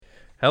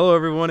Hello,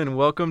 everyone, and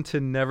welcome to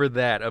Never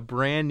That, a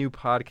brand new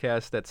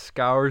podcast that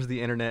scours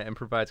the internet and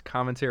provides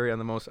commentary on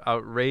the most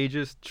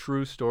outrageous,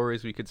 true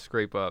stories we could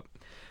scrape up.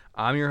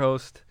 I'm your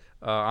host.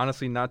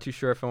 Honestly, not too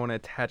sure if I want to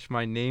attach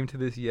my name to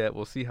this yet.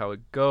 We'll see how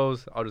it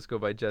goes. I'll just go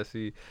by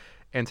Jesse.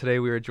 And today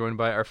we are joined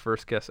by our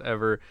first guest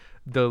ever,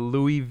 the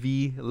Louis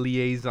V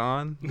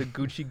liaison, the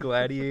Gucci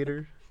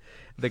gladiator,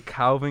 the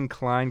Calvin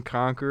Klein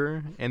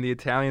conqueror, and the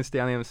Italian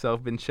stallion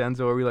himself,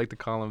 Vincenzo, or we like to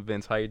call him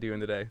Vince. How you doing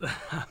today?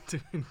 I'm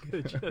doing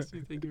good,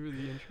 Jesse. Thank you for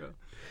the intro.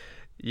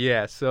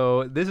 Yeah,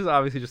 so this is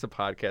obviously just a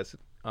podcast,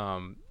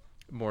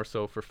 more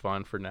so for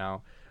fun for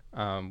now.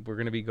 We're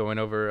going to be going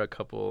over a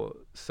couple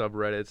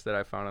subreddits that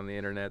I found on the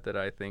internet that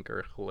I think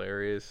are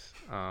hilarious.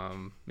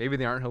 Maybe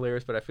they aren't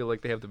hilarious, but I feel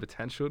like they have the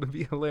potential to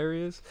be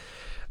hilarious.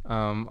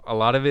 A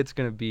lot of it's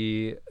going to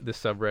be the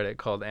subreddit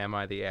called Am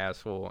I the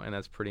Asshole? And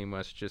that's pretty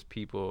much just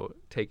people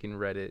taking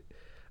Reddit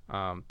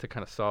to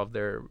kind of solve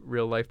their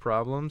real life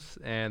problems.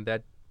 And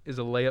that is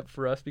a layup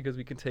for us because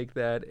we can take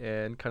that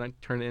and kind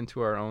of turn it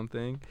into our own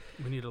thing.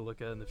 We need to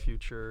look at in the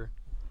future,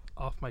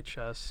 off my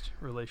chest,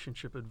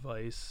 relationship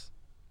advice,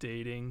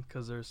 dating,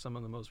 because there's some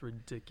of the most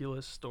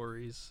ridiculous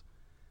stories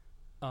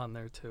on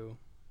there too.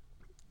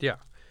 Yeah,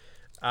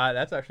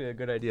 that's actually a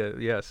good idea.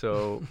 Yeah,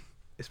 so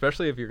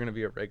especially if you're going to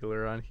be a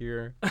regular on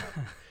here, you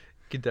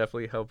could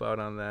definitely help out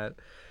on that.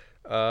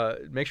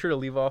 Make sure to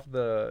leave off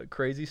the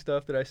crazy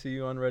stuff that I see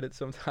you on Reddit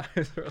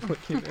sometimes.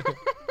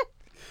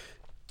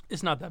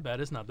 It's not that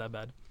bad. It's not that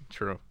bad.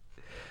 True.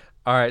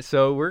 All right,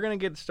 so we're going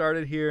to get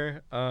started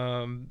here.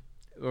 We're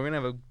going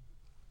to have a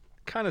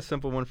kind of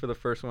simple one for the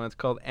first one. It's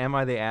called Am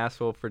I the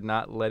Asshole for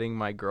Not Letting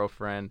My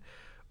Girlfriend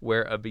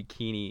Wear a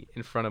Bikini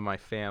in Front of My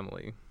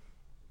Family?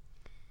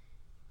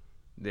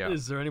 Yeah.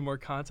 Is there any more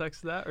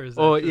context to that, or is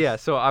that? Oh, just... yeah.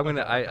 So I'm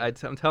gonna.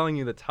 Okay. I'm telling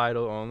you the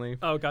title only.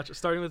 Oh, gotcha.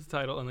 Starting with the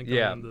title and then going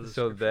Yeah. into the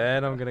So description.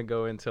 then I'm gonna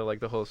go into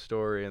like the whole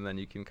story, and then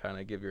you can kind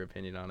of give your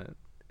opinion on it.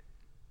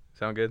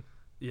 Sound good?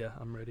 Yeah,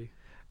 I'm ready.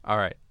 All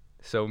right.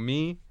 So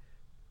me,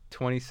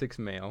 26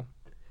 male,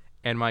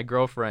 and my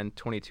girlfriend,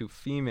 22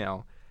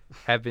 female,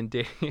 have been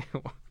dating.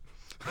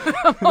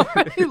 I'm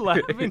already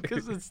laughing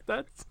because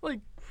that's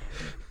like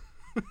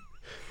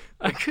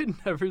I could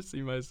never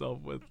see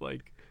myself with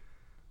like.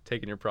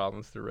 Taking your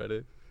problems to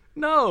Reddit.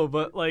 No,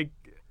 but like,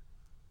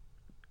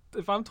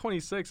 if I'm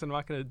 26, I'm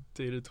not gonna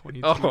date a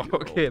 22. Oh,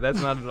 okay,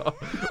 that's not at all.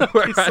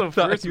 Okay, I so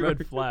thought first you red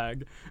were-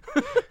 flag.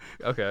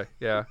 Okay,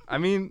 yeah. I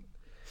mean,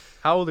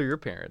 how old are your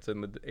parents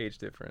and the age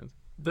difference?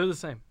 They're the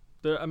same.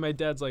 My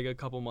dad's like a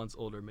couple months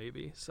older,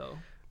 maybe. So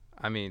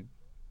I mean,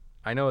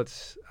 I know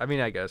it's. I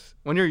mean, I guess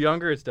when you're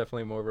younger, it's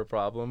definitely more of a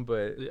problem.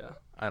 But yeah.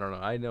 I don't know.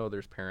 I know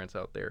there's parents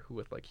out there who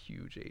with like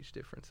huge age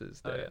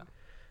differences. That, Oh yeah.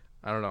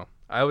 I don't know.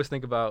 I always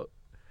think about.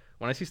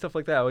 When I see stuff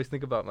like that, I always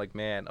think about like,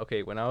 man,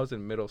 okay, when I was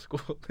in middle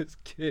school, this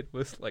kid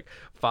was like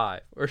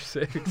 5 or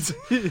 6.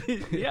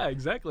 Yeah,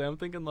 exactly. I'm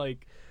thinking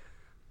like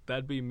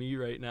that'd be me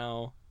right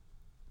now,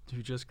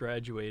 who just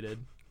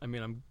graduated. I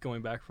mean, I'm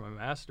going back for my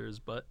master's,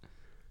 but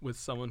with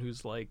someone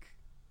who's like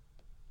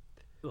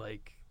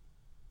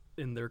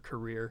in their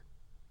career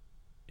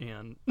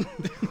and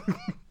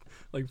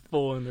like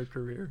full in their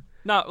career.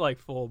 Not like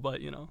full, but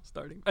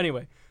starting.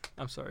 Anyway,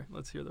 I'm sorry.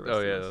 Let's hear the rest.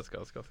 Oh yeah, of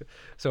let's go.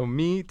 So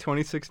me,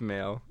 26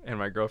 male, and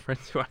my girlfriend,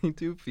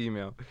 22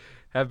 female,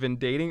 have been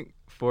dating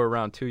for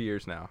around 2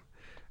 years now.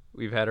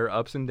 We've had our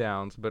ups and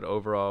downs, but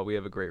overall we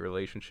have a great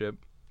relationship,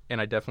 and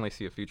I definitely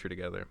see a future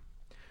together.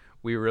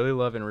 We really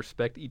love and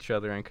respect each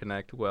other and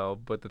connect well,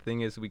 but the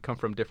thing is we come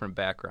from different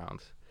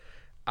backgrounds.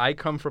 I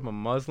come from a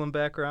Muslim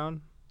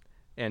background,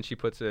 and she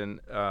puts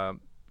in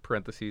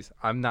parentheses,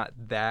 I'm not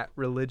that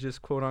religious,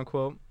 quote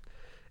unquote.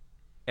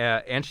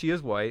 And she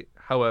is white.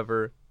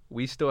 However,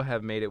 we still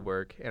have made it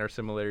work, and our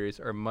similarities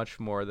are much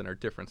more than our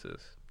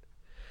differences.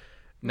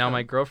 Now, Okay.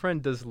 my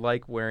girlfriend does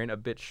like wearing a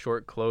bit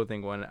short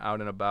clothing when out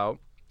and about,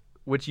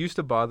 which used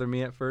to bother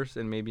me at first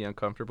and made me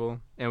uncomfortable,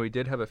 and we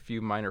did have a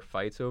few minor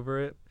fights over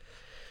it,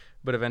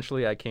 but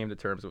eventually I came to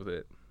terms with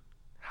it.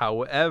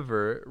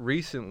 However,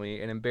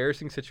 recently, an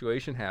embarrassing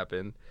situation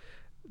happened.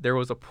 There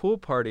was a pool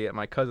party at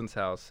my cousin's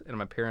house, and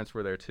my parents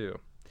were there too.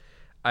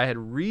 I had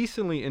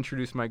recently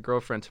introduced my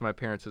girlfriend to my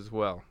parents as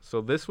well, so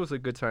this was a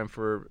good time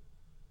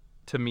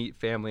to meet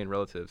family and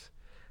relatives.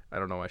 I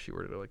don't know why she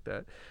worded it like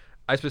that.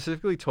 I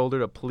specifically told her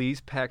to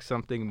please pack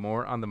something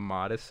more on the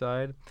modest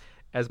side,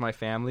 as my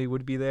family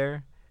would be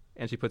there,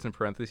 and she puts in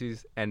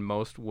parentheses, and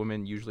most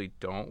women usually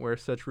don't wear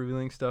such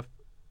revealing stuff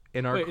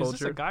in our Wait, culture. is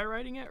this a guy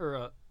writing it or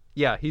a?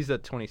 Yeah, he's a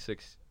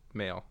 26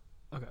 male,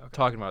 Okay.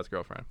 talking about his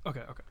girlfriend.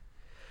 Okay.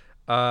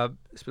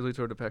 Specifically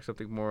told her to pack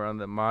something more on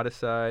the modest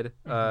side.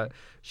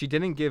 She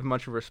didn't give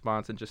much of a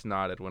response and just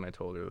nodded when I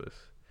told her this.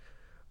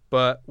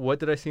 But what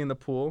did I see in the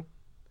pool?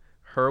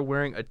 Her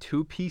wearing a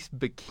 2-piece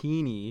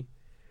bikini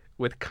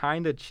with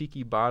kind of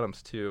cheeky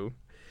bottoms too.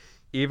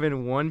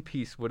 Even one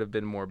piece would have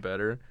been more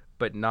better,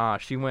 but nah,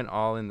 she went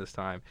all in this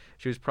time.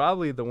 She was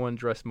probably the one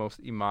dressed most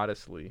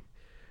immodestly.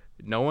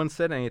 No one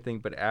said anything,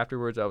 but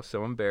afterwards I was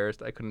so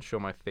embarrassed I couldn't show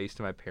my face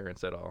to my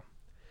parents at all.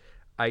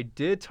 I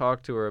did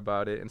talk to her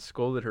about it and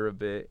scolded her a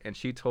bit, and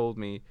she told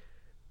me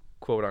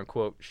quote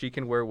unquote, she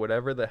can wear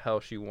whatever the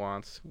hell she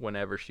wants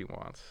whenever she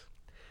wants.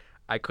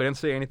 I couldn't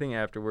say anything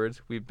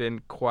afterwards. We've been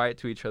quiet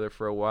to each other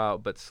for a while,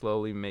 but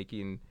slowly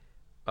making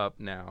up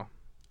now.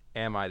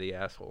 Am I the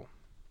asshole?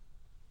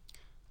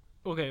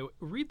 Okay,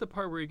 read the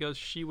part where he goes,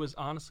 she was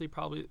honestly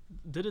probably,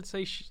 did it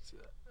say,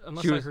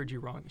 unless She I was- heard you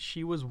wrong,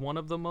 she was one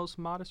of the most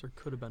modest or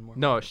could have been more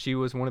No, modest? she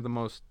was one of the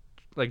most,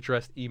 like,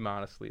 dressed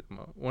immodestly,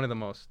 one of the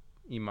most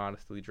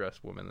immodestly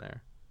dressed women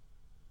there.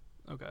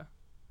 Okay.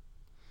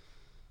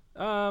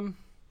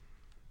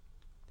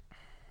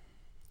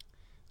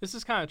 This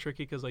is kind of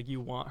tricky because, like, you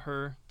want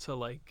her to,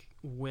 like,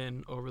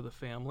 win over the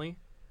family.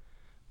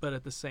 But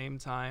at the same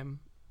time,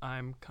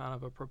 I'm kind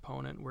of a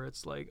proponent where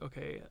it's like,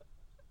 okay,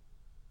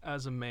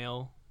 as a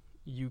male,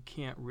 you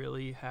can't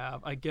really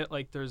have. I get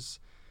like there's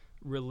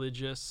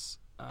religious,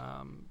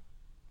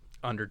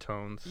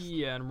 Undertones.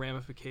 yeah, and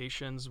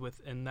ramifications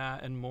within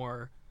that, and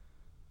more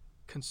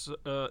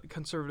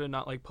conservative,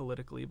 not like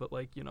politically, but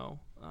like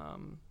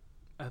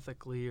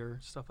ethically or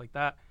stuff like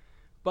that.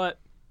 But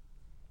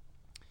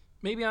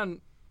maybe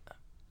on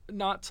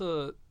not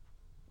to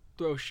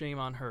throw shame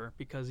on her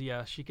because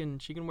yeah, she can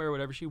wear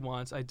whatever she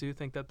wants. I do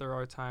think that there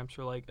are times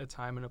for like a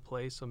time and a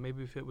place. So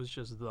maybe if it was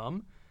just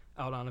them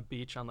out on a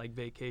beach on like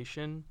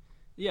vacation,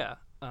 yeah,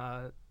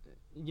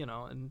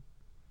 and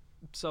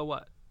so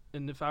what?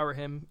 And if I were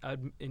him,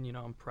 I'm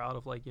proud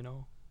of like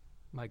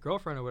my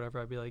girlfriend or whatever.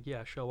 I'd be like,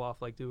 yeah, show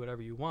off, like do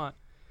whatever you want,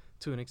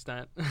 to an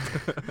extent,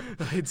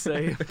 I'd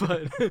say.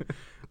 But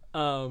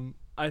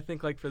I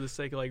think like for the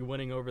sake of like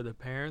winning over the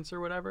parents or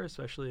whatever,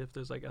 especially if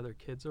there's like other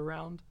kids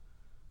around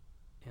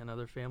and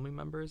other family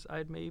members,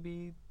 I'd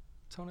maybe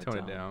tone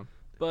it down.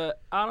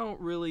 But I don't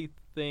really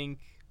think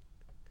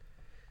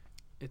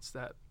it's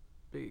that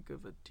big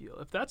of a deal.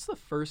 If that's the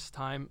first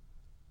time,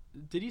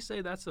 did he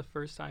say that's the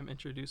first time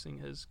introducing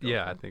his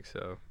girlfriend? Yeah, I think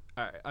so.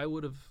 All right, I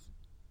would have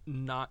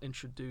not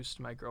introduced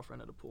my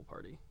girlfriend at a pool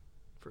party,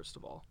 first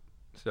of all.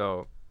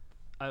 So,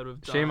 I would have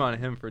shame on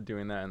him for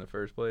doing that in the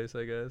first place,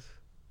 I guess.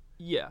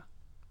 Yeah.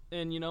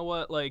 And you know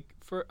what? Like,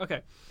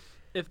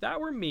 if that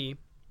were me,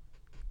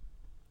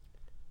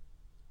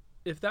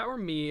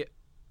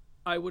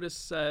 I would have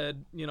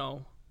said,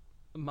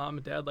 mom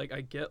and dad, like, I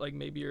get, like,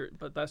 maybe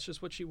but that's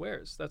just what she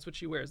wears. That's what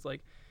she wears.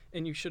 Like,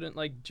 and you shouldn't,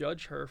 like,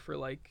 judge her for,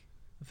 like,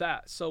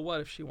 that. So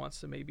what if she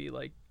wants to maybe,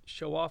 like,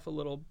 show off a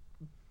little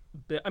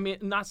bit? I mean,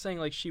 not saying,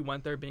 like, she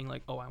went there being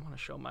like, oh, I want to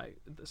show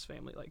this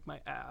family, like, my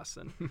ass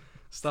and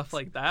stuff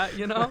like that,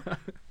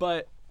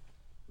 But,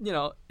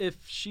 if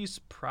she's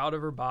proud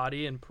of her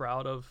body and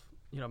proud of,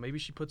 maybe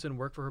she puts in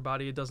work for her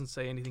body. It doesn't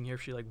say anything here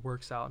if she like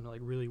works out and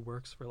like really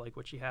works for like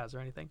what she has or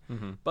anything.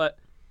 Mm-hmm. But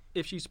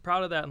if she's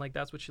proud of that and like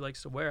that's what she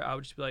likes to wear, I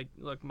would just be like,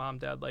 look, mom,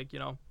 dad, like,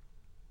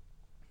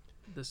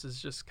 this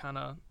is just kind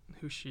of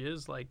who she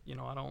is. Like,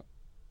 I don't,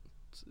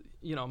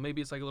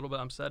 maybe it's like a little bit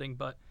upsetting,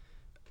 but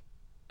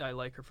I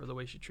like her for the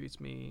way she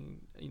treats me,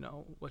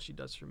 what she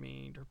does for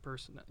me, her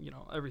person,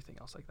 everything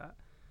else like that.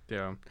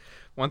 Yeah.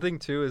 One thing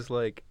too is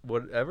like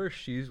whatever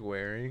she's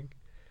wearing,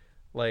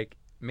 like,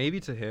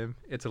 maybe to him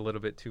it's a little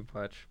bit too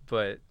much,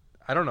 but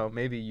I don't know,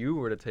 maybe you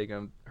were to take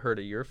her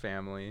to your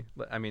family.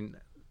 I mean,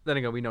 then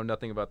again, we know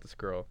nothing about this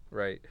girl,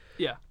 right?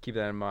 Yeah. Keep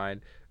that in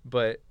mind.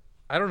 But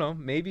I don't know,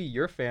 maybe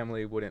your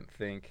family wouldn't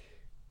think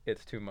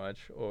it's too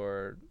much,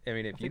 or I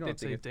mean, if you don't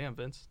think say, damn,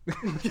 Vince.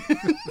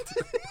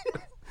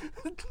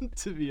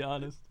 To be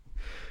honest.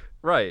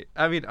 Right.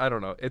 I mean, I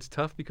don't know. It's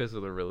tough because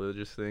of the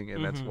religious thing,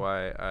 and that's Mhm.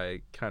 why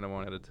I kind of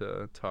wanted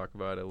to talk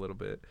about it a little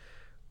bit.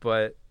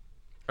 But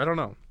I don't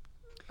know.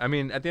 I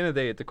mean, at the end of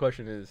the day, the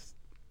question is,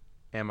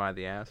 am I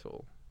the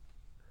asshole?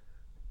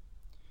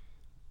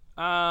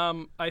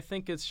 I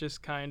think it's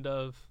just kind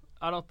of,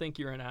 I don't think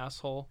you're an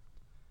asshole.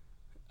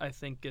 I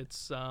think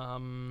it's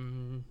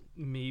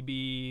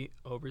maybe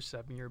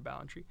overstepping your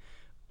boundary.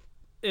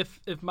 If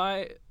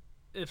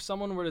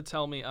someone were to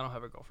tell me, I don't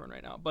have a girlfriend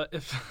right now, but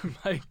if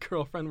my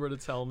girlfriend were to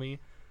tell me,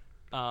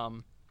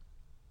 all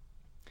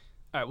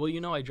right,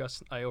 well,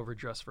 I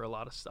overdress for a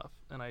lot of stuff,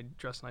 and I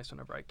dress nice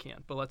whenever I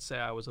can. But let's say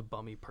I was a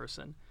bummy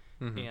person,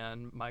 Mm-hmm.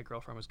 and my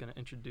girlfriend was going to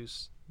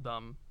introduce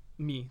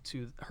me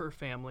to her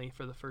family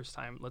for the first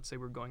time. Let's say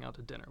we're going out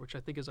to dinner, which I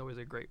think is always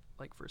a great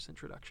like first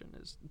introduction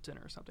is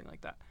dinner or something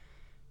like that.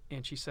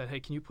 And she said, hey,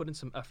 can you put in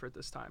some effort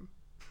this time?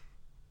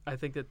 I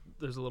think that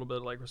there's a little bit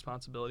of like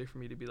responsibility for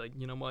me to be like,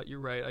 you know what, you're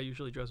right. I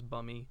usually dress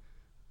bummy.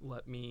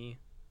 Let me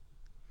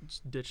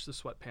just ditch the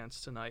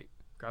sweatpants tonight.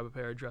 Grab a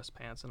pair of dress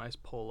pants, a nice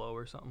polo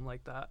or something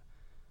like that.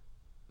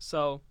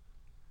 So,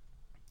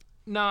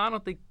 no, I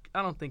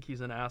don't think he's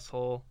an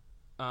asshole.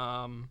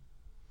 And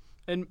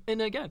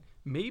again,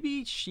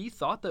 maybe she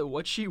thought that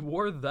what she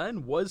wore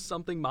then was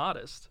something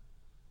modest.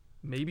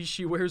 Maybe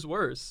she wears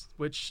worse,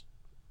 which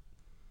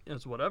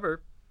is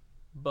whatever.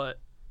 But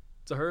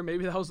to her,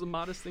 maybe that was the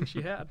modest thing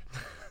she had.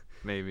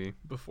 Maybe.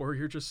 Before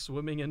you're just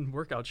swimming in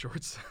workout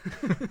shorts.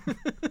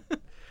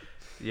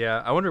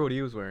 Yeah, I wonder what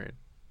he was wearing.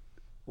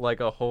 Like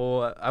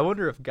I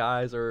wonder if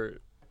guys are,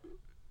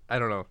 I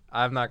don't know.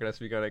 I'm not going to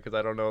speak on it because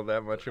I don't know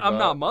that much about. I'm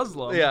not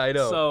Muslim. Yeah, I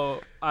know.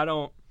 So I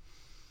don't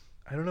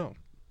know.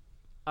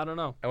 I don't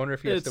know. I wonder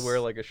if he has to wear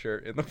It's- like a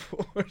shirt in the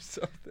pool or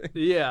something.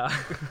 Yeah.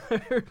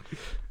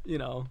 you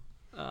know,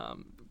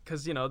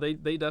 because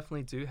they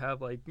definitely do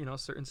have like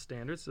certain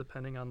standards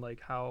depending on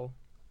like how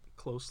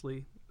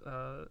closely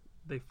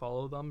they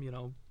follow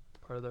them.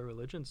 Part of their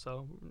religion.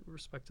 So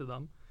respect to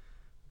them.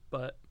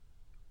 But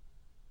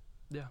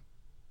yeah,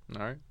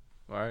 All right.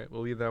 All right.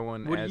 We'll leave that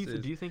one what do as you is.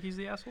 do? You think he's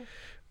the asshole?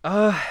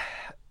 Uh,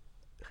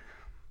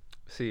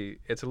 see,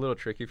 it's a little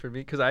tricky for me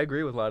because I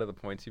agree with a lot of the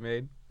points you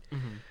made.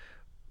 Mm-hmm.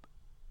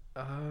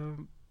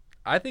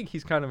 I think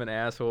he's kind of an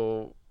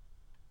asshole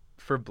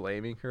for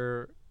blaming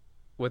her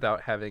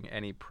without having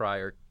any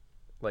prior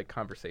like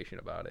conversation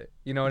about it.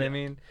 You know what I Yeah.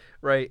 mean?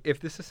 Right? If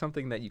this is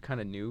something that you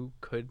kind of knew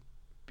could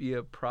be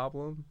a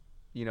problem,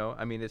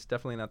 I mean, it's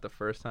definitely not the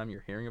first time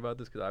you're hearing about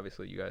this because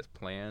obviously you guys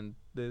planned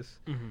this.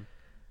 Mm-hmm.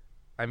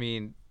 I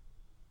mean,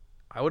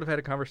 I would have had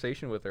a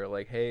conversation with her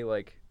like, hey,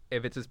 like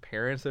if it's his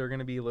parents that are going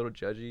to be a little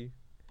judgy.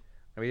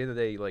 I mean, at the end of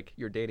the day, like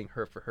you're dating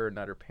her for her,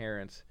 not her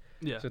parents.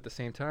 Yeah. So at the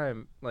same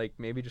time, like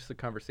maybe just a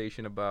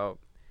conversation about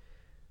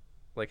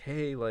like,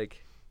 hey,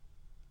 like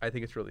I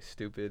think it's really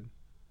stupid,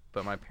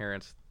 but my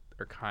parents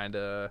are kind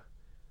of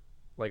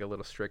like a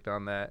little strict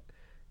on that.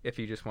 If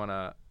you just want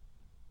to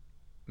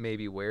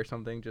maybe wear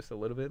something just a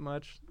little bit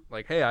much,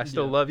 like, hey, I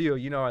still Yeah. love you.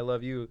 I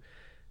love you.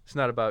 It's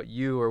not about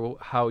you or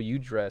how you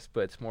dress,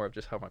 but it's more of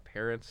just how my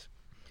parents.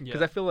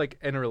 Because Yeah. I feel like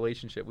in a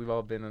relationship, we've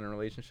all been in a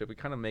relationship. We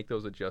kind of make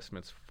those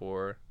adjustments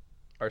for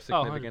our Oh,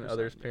 significant 100%,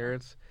 other's yeah.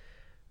 parents.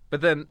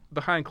 But then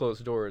behind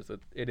closed doors,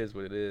 it is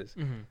what it is.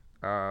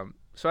 Mm-hmm.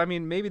 So I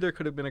mean, maybe there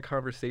could have been a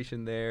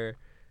conversation there,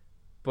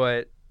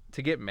 but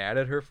to get mad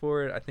at her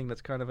for it, I think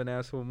that's kind of an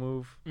asshole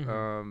move.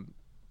 Mhm.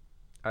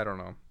 I don't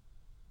know.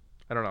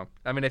 I don't know.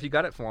 I mean, if you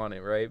got it, flaunt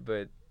it, right?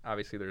 But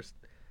obviously, there's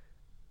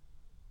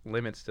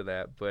limits to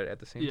that. But at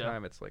the same Yeah.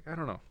 time, it's like I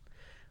don't know.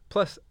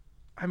 Plus,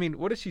 I mean,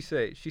 what did she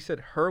say? She said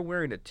her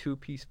wearing a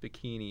two-piece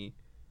bikini.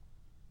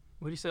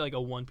 What do you say? Like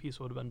a one piece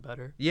would have been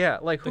better. Yeah,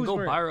 like Then who's go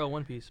wearing buy her a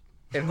one piece.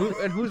 and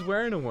who's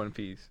wearing a one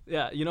piece?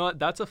 Yeah, you know what?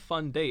 That's a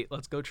fun date.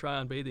 Let's go try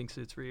on bathing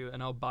suits for you,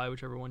 and I'll buy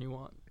whichever one you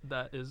want.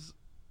 That is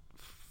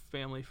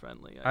family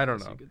friendly. I don't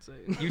guess know. You could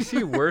say. You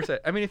see worse.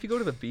 I mean, if you go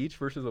to the beach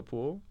versus a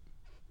pool,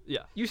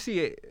 Yeah. you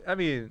see it. I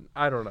mean,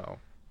 I don't know.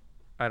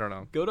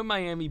 Go to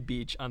Miami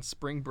Beach on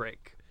spring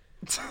break,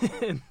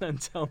 and then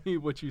tell me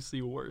what you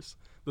see worse: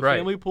 the Right.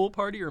 family pool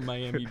party or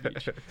Miami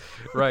Beach.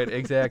 Right,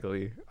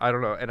 exactly. I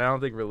don't know, and I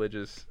don't think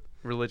religion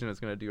is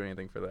going to do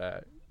anything for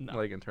that. No.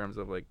 Like in terms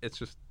of like, it's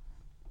just,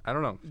 I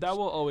don't know. That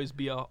will always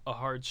be a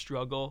hard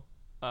struggle,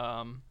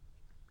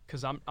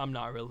 because I'm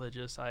not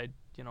religious. I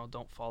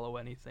don't follow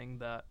anything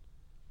that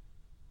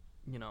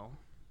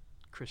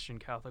Christian,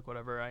 Catholic,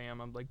 whatever I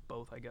am. I'm like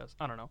both, I guess.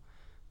 I don't know.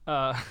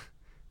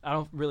 I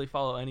don't really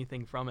follow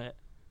anything from it,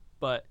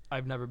 but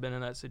I've never been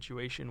in that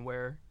situation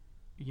where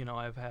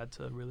I've had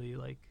to really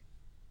like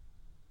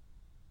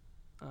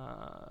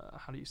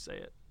how do you say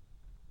it?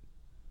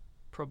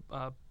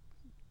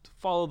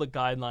 Follow the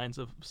guidelines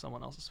of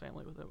someone else's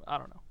family with it. I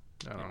don't know.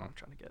 I don't You know know. what I'm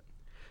trying to get.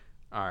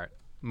 All right,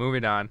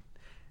 moving on.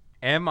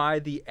 Am I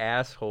the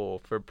asshole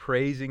for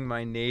praising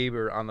my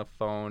neighbor on the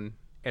phone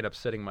and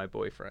upsetting my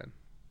boyfriend?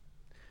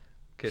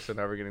 Okay, so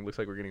now looks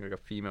like we're getting like a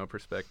female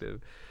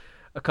perspective.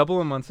 A couple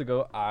of months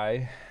ago,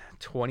 I,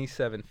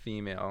 27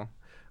 female,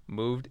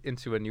 moved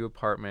into a new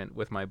apartment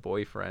with my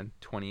boyfriend,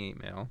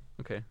 28 male.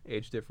 Okay,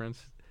 age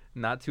difference,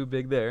 not too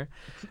big there.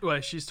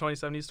 Wait, she's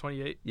 27, he's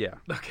 28? Yeah.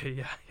 Okay,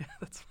 yeah,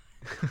 that's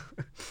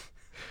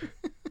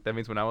That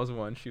means when I was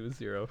 1, she was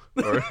 0,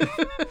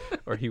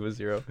 or he was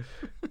 0.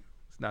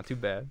 It's not too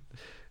bad.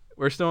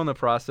 We're still in the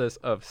process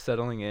of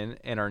settling in,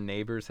 and our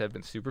neighbors have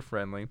been super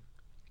friendly.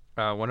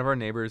 One of our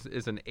neighbors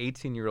is an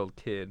 18-year-old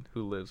kid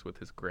who lives with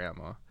his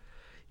grandma.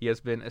 He has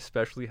been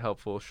especially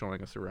helpful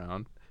showing us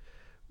around.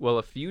 Well,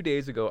 a few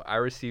days ago, I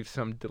received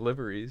some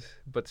deliveries,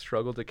 but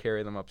struggled to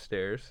carry them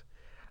upstairs.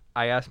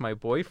 I asked my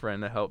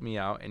boyfriend to help me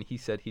out, and he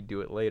said he'd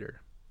do it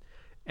later.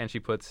 And she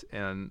puts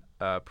in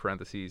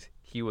parentheses,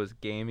 he was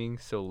gaming,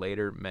 so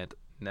later meant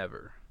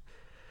never.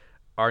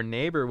 Our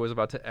neighbor was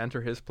about to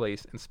enter his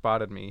place and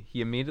spotted me.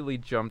 He immediately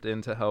jumped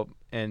in to help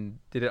and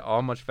did it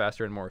all much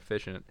faster and more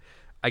efficient.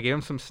 I gave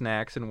him some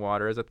snacks and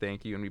water as a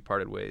thank you, and we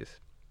parted ways.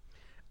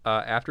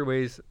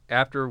 Afterwards,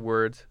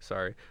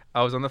 I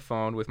was on the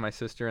phone with my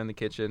sister in the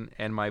kitchen,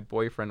 and my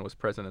boyfriend was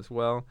present as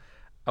well.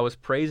 I was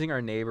praising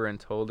our neighbor and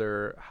told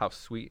her how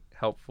sweet,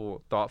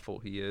 helpful, thoughtful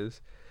he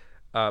is.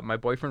 My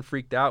boyfriend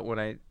freaked out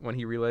when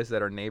he realized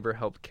that our neighbor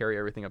helped carry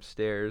everything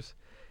upstairs.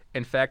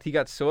 In fact, he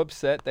got so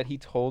upset that he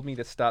told me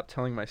to stop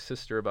telling my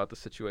sister about the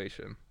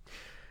situation.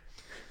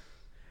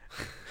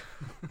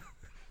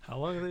 How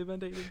long have they been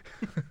dating?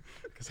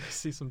 Because I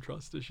see some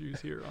trust issues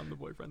here on the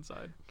boyfriend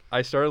side.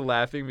 I started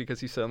laughing because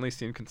he suddenly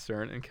seemed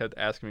concerned and kept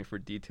asking me for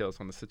details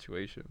on the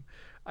situation.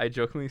 I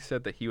jokingly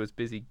said that he was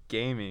busy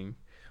gaming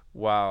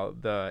while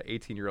the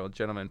 18-year-old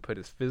gentleman put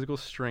his physical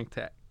strength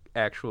to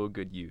actual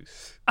good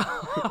use.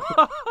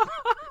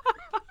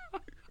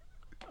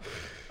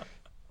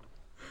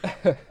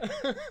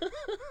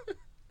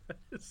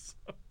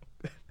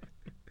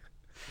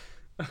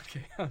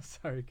 Okay, I'm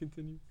sorry.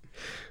 Continue.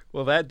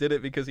 Well, that did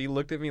it because he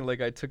looked at me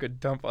like I took a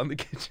dump on the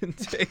kitchen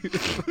table.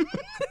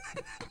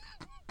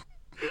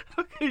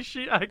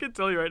 Okay, I can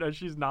tell you right now,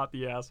 she's not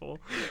the asshole.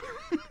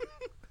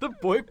 The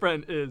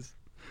boyfriend is.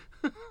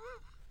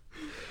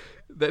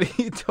 That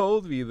he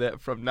told me that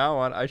from now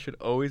on I should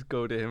always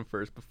go to him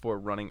first before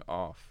running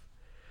off.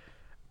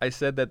 I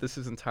said that this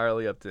is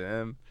entirely up to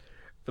him.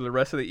 For the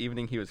rest of the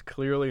evening, he was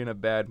clearly in a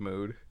bad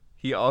mood.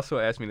 He also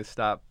asked me to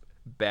stop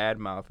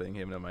bad-mouthing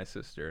him to my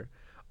sister,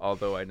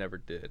 although I never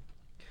did.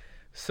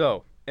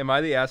 So, am I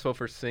the asshole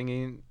for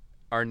singing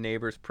our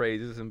neighbor's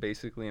praises and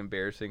basically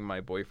embarrassing my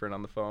boyfriend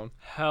on the phone?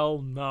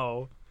 Hell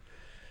no.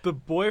 The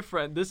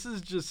boyfriend, this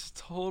is just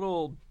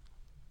total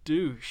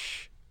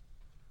douche.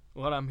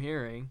 What I'm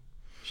hearing.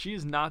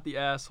 She's not the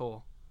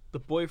asshole. The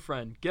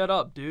boyfriend, get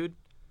up, dude.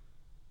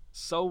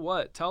 So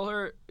what? Tell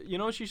her, you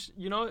know what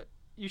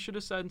you should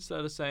have said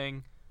instead of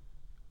saying,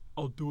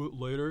 I'll do it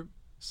later.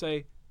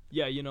 Say,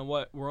 yeah, you know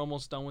what? We're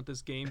almost done with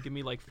this game. Give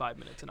me like 5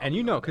 minutes. And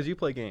you know, because you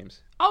play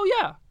games. Oh,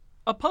 yeah.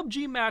 A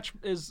PUBG match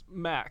is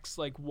max,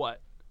 like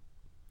what?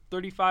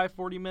 35,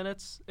 40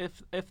 minutes,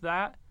 if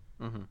that?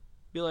 Mm-hmm.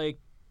 Be like,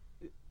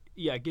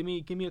 yeah, give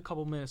me a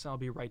couple minutes and I'll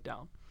be right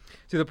down.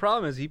 See, the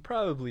problem is he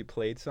probably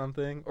played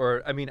something,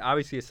 or, I mean,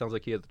 obviously it sounds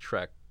like he has a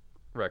track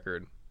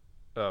record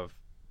of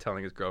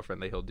telling his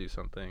girlfriend that he'll do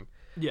something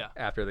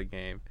after the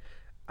game.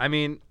 I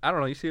mean, I don't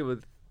know. You see it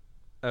with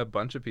a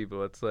bunch of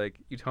people. It's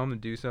like you tell them to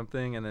do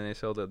something, and then they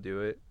say they'll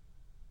do it,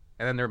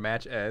 and then their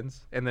match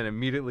ends, and then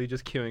immediately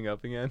just queuing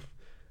up again.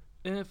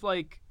 And if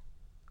the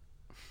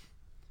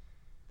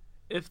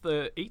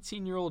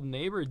 18-year-old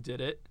neighbor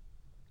did it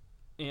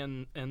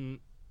and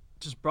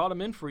just brought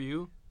him in for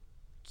you,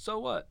 so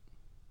what?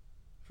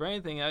 For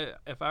anything,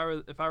 if I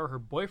were her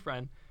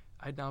boyfriend,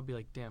 I'd now be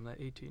like, damn, that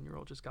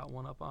 18-year-old just got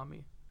one up on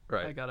me.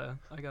 Right. I gotta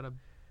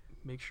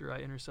make sure I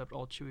intercept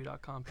all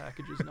Chewy.com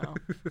packages now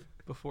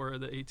before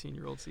the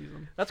 18-year-old sees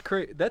them. That's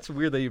crazy. That's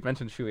weird that you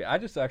mentioned Chewy. I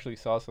just actually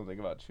saw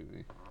something about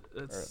Chewy.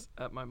 It's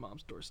at my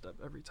mom's doorstep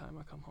every time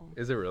I come home.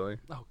 Is it really?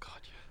 Oh God,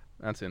 yeah.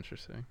 That's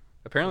interesting.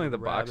 Apparently the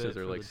boxes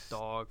are for like the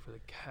dog, for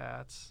the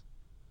cats,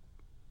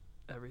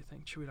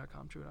 everything.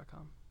 Chewy.com.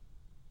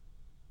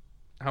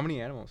 How many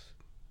animals?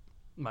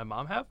 My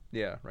mom have?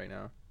 Yeah, right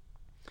now.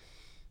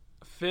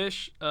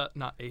 Fish,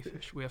 not a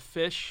fish. We have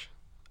fish,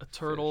 a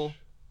turtle,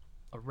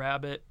 a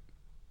rabbit,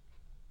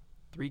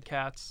 3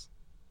 cats,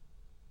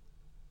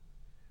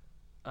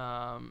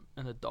 and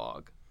a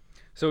dog.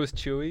 So is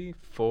Chewy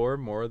 4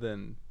 more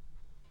than...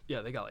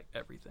 Yeah, they got like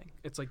everything.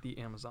 It's like the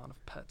Amazon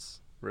of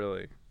pets.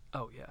 Really?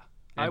 Oh, yeah.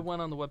 And I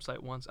went on the website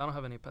once. I don't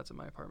have any pets in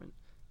my apartment.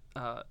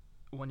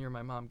 One year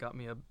my mom got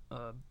me a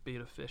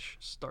beta fish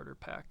starter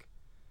pack.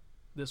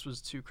 This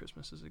was 2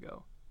 Christmases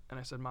ago. And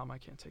I said, Mom, I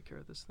can't take care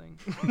of this thing.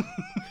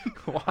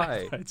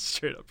 Why? I'd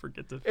straight up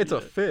forget to feed It's a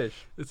fish.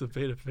 It's a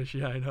beta fish.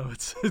 Yeah, I know.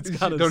 It's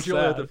kind of Don't you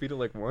only have sad. to feed it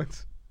like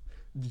once?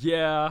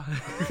 Yeah.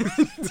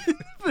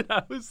 But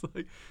I was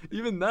like,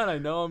 even then, I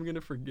know I'm going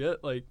to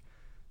forget, like,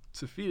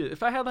 to feed it.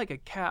 If I had, like, a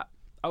cat,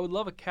 I would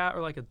love a cat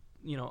or, like, a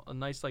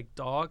nice, like,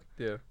 dog.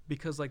 Yeah.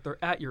 Because, like,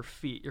 they're at your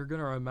feet. You're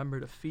going to remember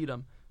to feed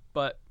them.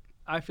 But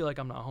I feel like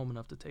I'm not home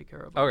enough to take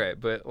care of them. Okay,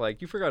 but,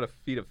 like, you forgot to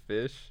feed a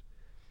fish.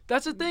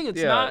 That's the thing.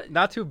 It's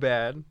not too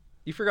bad.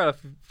 You forgot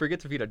to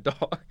forget to feed a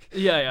dog.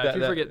 Yeah. If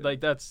you forget,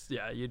 like, that's,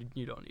 yeah,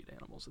 you don't need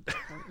animals at that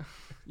point.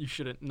 You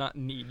shouldn't, not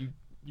need,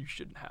 you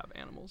shouldn't have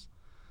animals.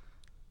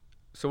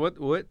 So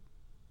what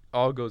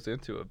all goes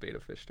into a beta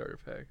fish starter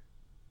pack?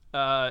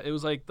 It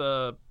was like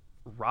the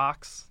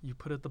rocks you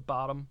put at the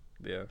bottom.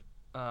 Yeah.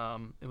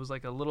 It was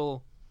like a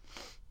little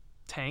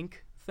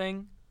tank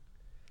thing.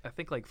 I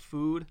think like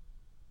food,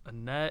 a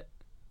net,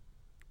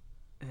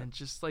 and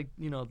just like,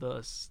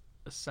 the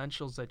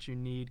essentials that you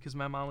need. Because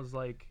my mom was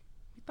like,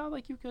 we thought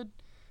like you could.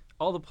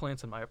 All the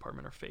plants in my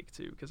apartment are fake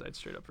too, because I'd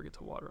straight up forget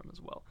to water them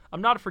as well.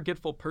 I'm not a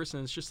forgetful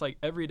person. It's just like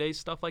everyday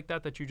stuff like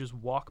that you just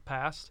walk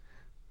past,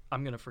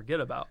 I'm gonna forget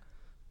about.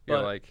 You're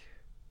but like,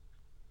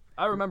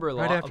 I remember a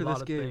lot of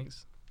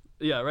things.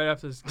 Yeah, right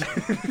after this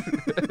game.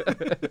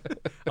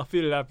 I'll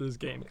feed it after this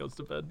game. Goes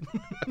to bed.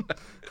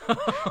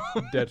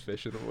 Dead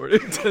fish in the morning.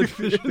 Dead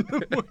fish in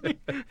the morning.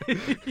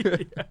 Yeah.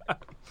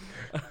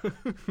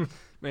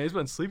 Man, he's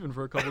been sleeping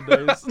for a couple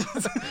days.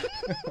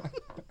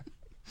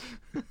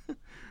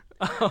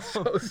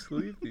 So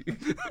sleepy.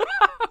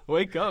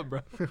 Wake up,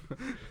 bro.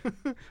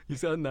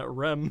 He's in that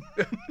REM.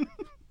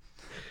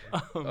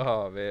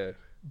 Oh, man.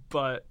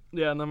 But,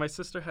 yeah, and then my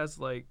sister has,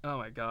 like, oh,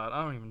 my God,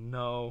 I don't even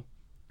know.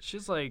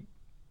 She's, like,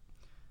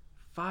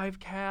 5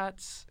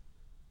 cats,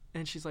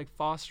 and she's, like,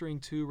 fostering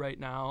 2 right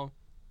now.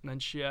 And then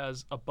she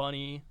has a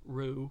bunny,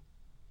 Rue.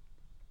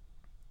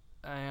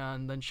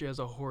 And then she has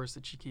a horse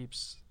that she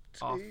keeps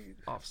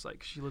off-site.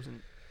 'Cause she lives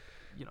in,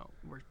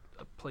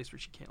 a place where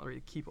she can't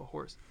really keep a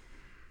horse.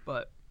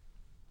 But,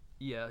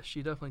 yeah,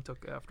 she definitely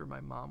took after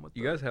my mom with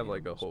You guys have,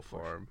 like, a whole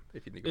farm,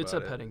 if you think about it. It's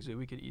a petting zoo.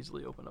 We could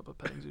easily open up a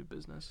petting zoo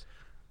business.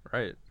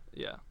 Right.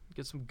 Yeah.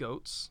 Get some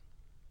goats.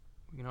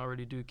 We can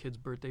already do kids'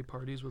 birthday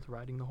parties with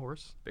riding the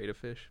horse. Beta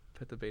fish.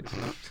 Pet the beta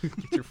fish.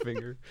 Get your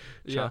finger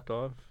chopped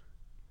off.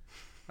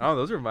 Oh,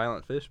 those are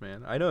violent fish,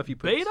 man. I know if you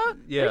put Beta?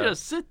 yeah. They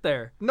just sit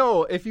there.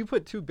 No, if you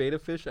put two beta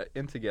fish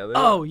in together,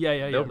 Oh,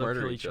 yeah. they'll They'll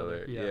murder kill each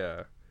other. Yeah.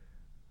 Yeah.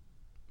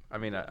 I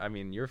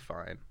mean, you're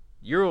fine.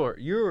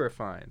 You're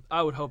fine.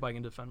 I would hope I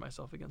can defend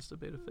myself against a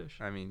beta fish,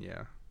 I mean,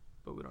 yeah.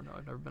 but we don't know.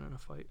 I've never been in a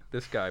fight.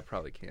 This guy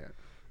probably can't.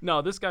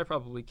 No, this guy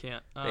probably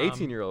can't. The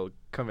 18-year-old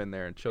come in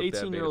there and choke that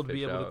beta 18-year-old fish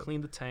be able out. to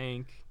clean the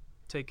tank,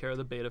 take care of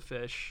the beta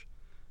fish.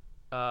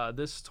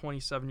 This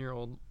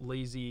 27-year-old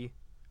lazy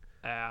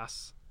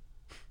ass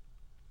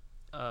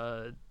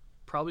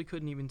probably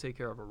couldn't even take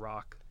care of a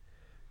rock.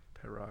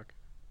 Pet rock.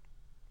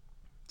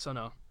 So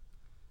no.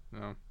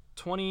 No.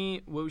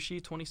 What was she?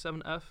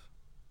 27F?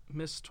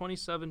 Miss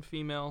 27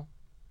 female.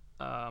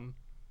 I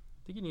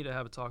think you need to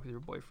have a talk with your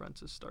boyfriend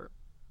to start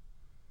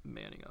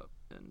manning up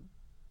and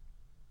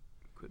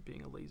quit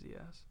being a lazy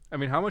ass. I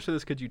mean, how much of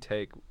this could you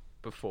take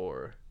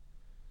before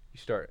you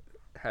start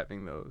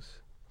having those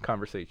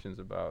conversations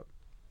about?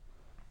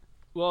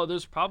 Well,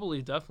 there's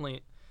probably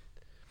definitely.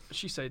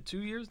 She said 2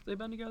 years they've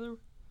been together.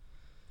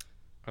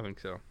 I think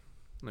so.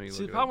 Let me See, look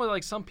the it problem up. with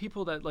like some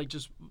people that like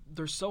just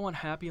they're so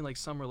unhappy in like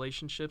some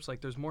relationships.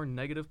 Like there's more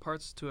negative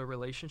parts to a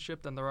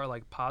relationship than there are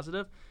like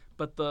positive.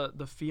 But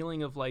the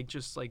feeling of like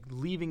just like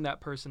leaving that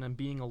person and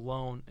being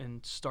alone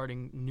and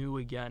starting new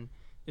again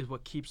is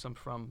what keeps them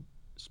from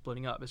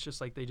splitting up. It's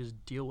just like they just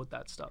deal with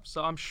that stuff.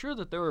 So I'm sure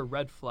that there were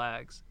red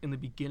flags in the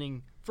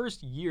beginning,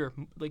 first year,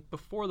 like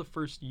before the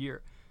first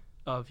year,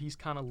 of he's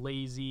kind of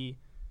lazy,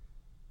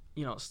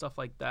 stuff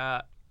like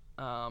that.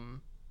 I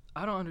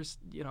don't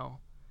understand, you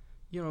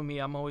know me,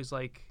 I'm always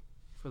like,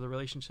 for the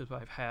relationships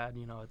I've had,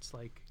 it's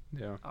like,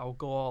 Yeah. I'll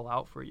go all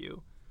out for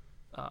you.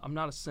 I'm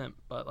not a simp,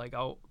 but like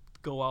I'll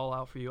go all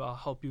out for you. I'll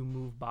help you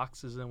move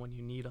boxes in when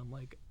you need them.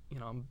 Like,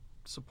 I'm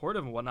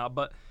supportive and whatnot.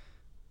 But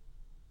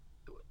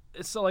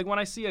it's so like when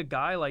I see a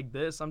guy like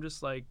this, I'm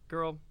just like,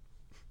 girl,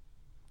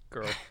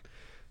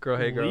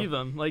 hey girl. leave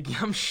him. Like,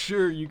 I'm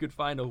sure you could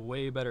find a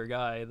way better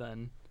guy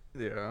than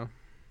Yeah.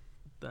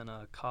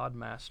 a COD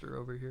master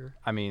over here.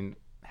 I mean,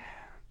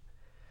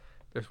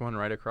 there's one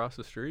right across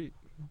the street.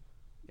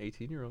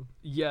 18-year-old.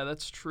 Yeah,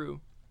 that's true.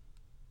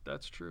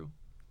 That's true.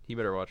 He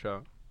better watch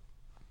out.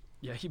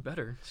 Yeah, he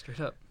better, straight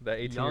up. That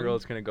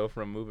 18-year-old's going to go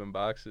from moving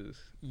boxes.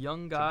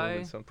 Young to guy,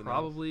 moving something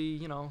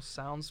probably,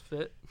 sounds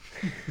fit.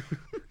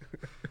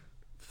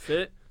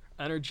 Fit,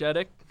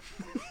 energetic.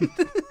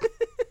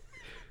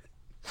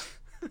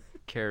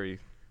 Carry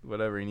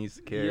whatever he needs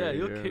to carry. Yeah,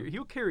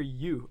 he'll carry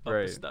you up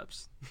Right. the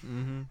steps.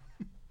 Mm-hmm.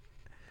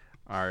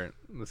 All right,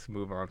 let's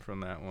move on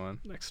from that one.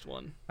 Next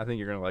one. I think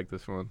you're going to like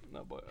this one.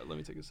 No, boy, let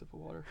me take a sip of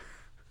water.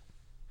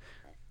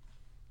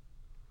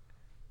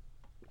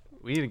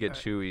 We need to get All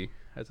right. Chewy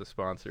as a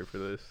sponsor for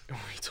this. We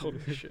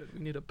totally should. We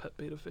need a pet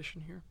beta fish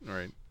in here. All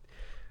right.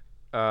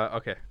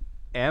 Okay.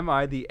 Am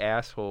I the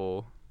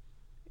asshole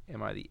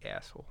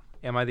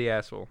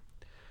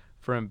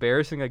for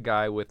embarrassing a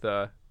guy with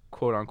a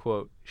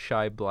quote-unquote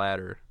shy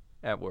bladder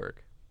at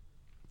work?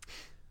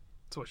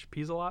 So what, she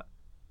pees a lot?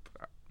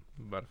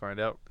 I'm about to find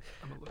out.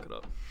 I'm going to look it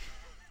up.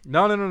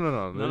 No. No.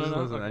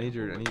 Listen, Okay, I need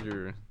cool.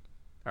 your.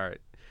 All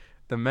right.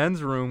 The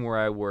men's room where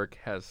I work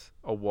has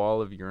a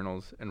wall of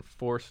urinals and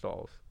 4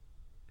 stalls.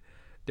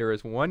 There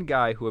is one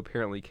guy who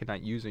apparently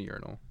cannot use a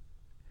urinal.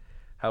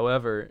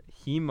 However,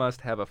 he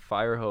must have a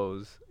fire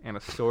hose and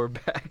a sore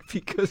back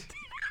because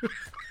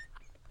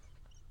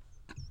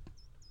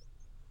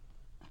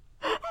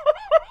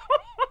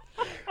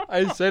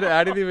I said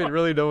I didn't even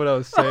really know what I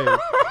was saying.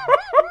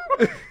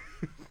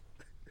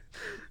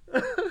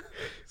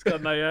 It's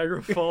got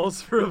Niagara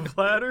Falls for a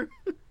bladder.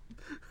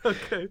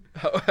 Okay.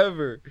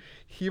 However,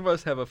 he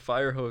must have a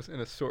fire hose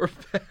and a sore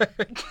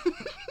back.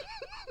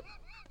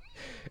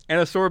 And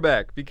a sore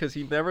back because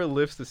he never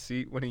lifts the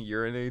seat when he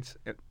urinates.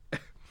 And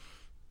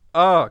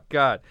oh,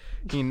 God.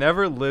 He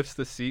never lifts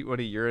the seat when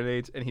he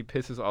urinates and he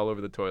pisses all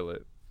over the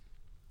toilet.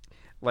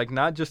 Like,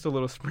 not just a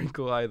little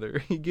sprinkle either.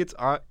 He gets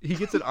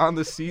it on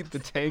the seat, the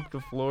tank,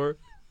 the floor.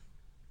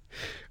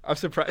 I'm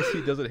surprised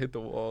he doesn't hit the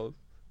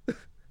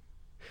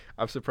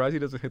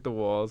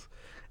walls.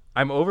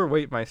 I'm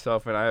overweight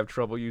myself and I have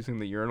trouble using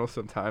the urinal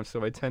sometimes,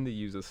 so I tend to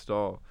use a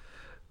stall.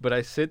 But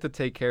I sit to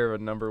take care of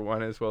a number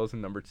 1 as well as a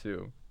number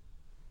 2.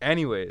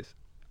 Anyways,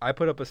 I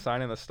put up a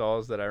sign in the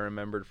stalls that I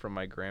remembered from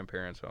my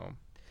grandparents' home.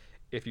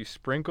 If you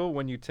sprinkle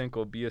when you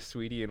tinkle, be a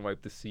sweetie and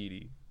wipe the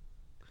seedy.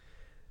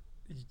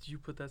 Did you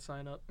put that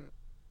sign up?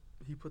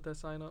 He put that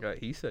sign up?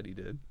 He said he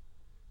did.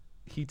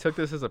 He took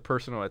this as a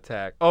personal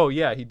attack. Oh,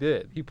 yeah, he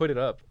did. He put it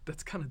up.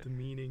 That's kind of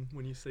demeaning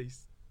when you say.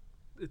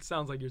 It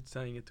sounds like you're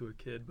saying it to a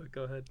kid, but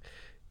go ahead.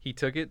 He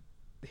took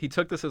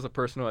this as a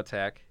personal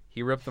attack.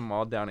 He ripped them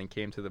all down and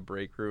came to the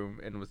break room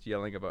and was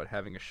yelling about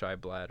having a shy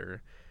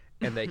bladder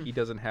and that he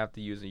doesn't have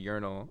to use a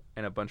urinal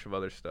and a bunch of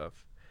other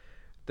stuff.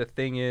 The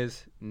thing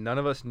is, none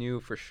of us knew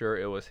for sure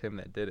it was him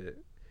that did it.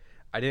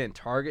 I didn't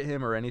target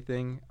him or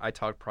anything. I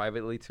talked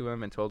privately to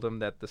him and told him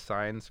that the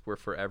signs were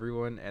for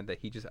everyone and that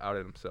he just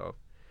outed himself.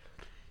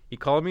 He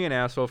called me an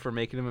asshole for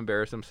making him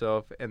embarrass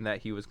himself and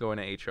that he was going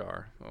to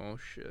HR. Oh,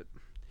 shit.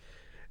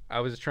 I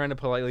was trying to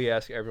politely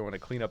ask everyone to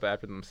clean up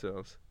after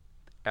themselves.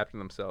 after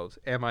themselves.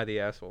 Am I the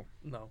asshole?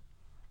 No.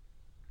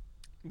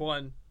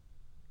 One,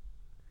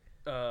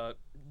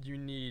 you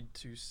need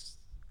to.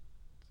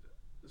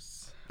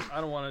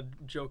 I don't want to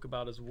joke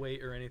about his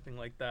weight or anything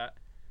like that,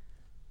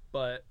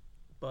 but,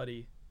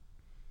 buddy,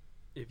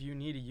 if you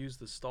need to use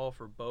the stall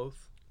for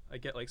both, I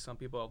get like some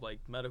people have like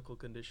medical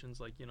conditions,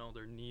 like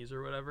their knees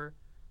or whatever,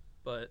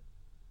 but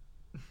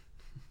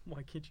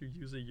why can't you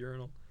use a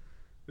urinal?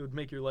 It would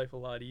make your life a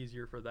lot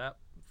easier for that,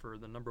 for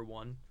the number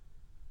one.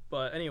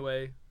 But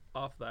anyway,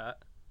 off that,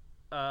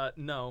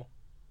 no,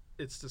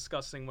 it's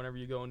disgusting whenever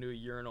you go into a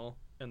urinal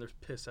and there's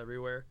piss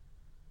everywhere.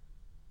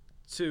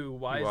 Two,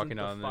 why isn't Walking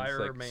the on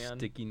fireman like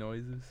sticky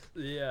noises?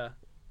 Yeah,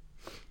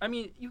 I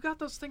mean, you got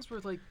those things where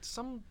like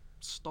some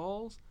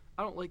stalls.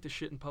 I don't like to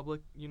shit in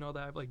public. You know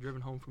that I've like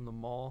driven home from the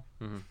mall,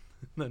 and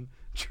then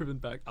driven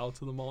back out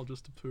to the mall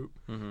just to poop.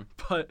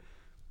 But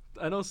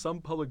I know some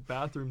public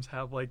bathrooms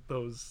have like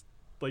those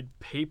like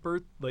paper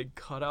like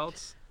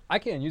cutouts. I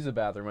can't use a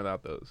bathroom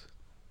without those.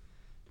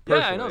 Yeah,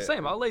 I know. Personally.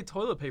 Same. I'll lay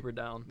toilet paper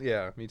down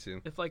Yeah, me too.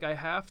 if like I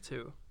have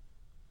to.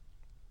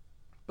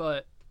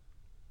 But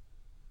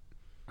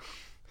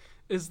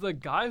is the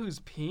guy who's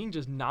peeing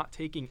just not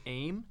taking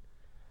aim,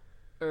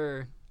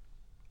 or?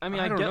 I mean,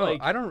 I don't get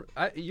know.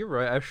 like You're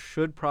right. I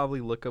should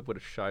probably look up what a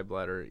shy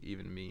bladder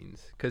even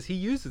means, because he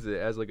uses it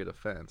as like a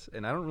defense,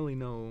 and I don't really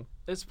know.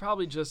 it's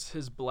probably just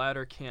his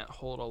bladder can't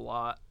hold a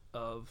lot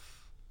of,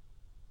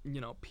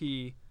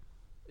 pee,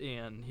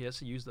 and he has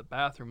to use the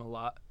bathroom a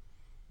lot,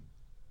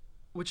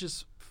 which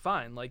is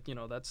fine. Like,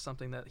 that's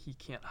something that he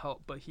can't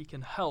help, but he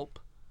can help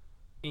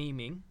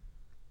aiming,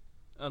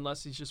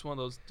 unless he's just one of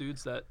those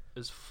dudes that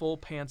is full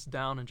pants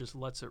down and just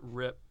lets it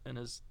rip, and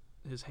his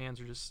hands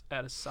are just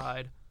at his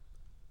side.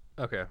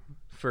 Okay,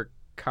 for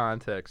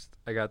context,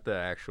 I got the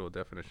actual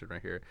definition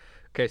right here.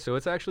 Okay, so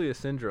it's actually a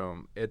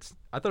syndrome.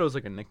 I thought it was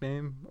like a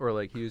nickname, or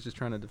like he was just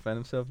trying to defend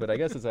himself, but I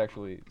guess it's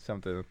actually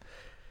something.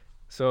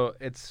 So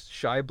it's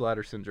shy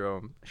bladder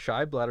syndrome.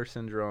 Shy bladder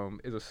syndrome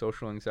is a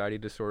social anxiety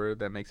disorder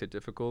that makes it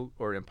difficult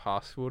or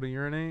impossible to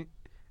urinate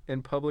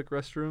in public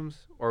restrooms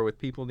or with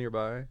people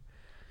nearby.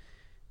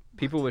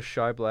 People with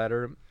shy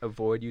bladder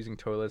avoid using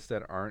toilets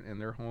that aren't in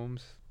their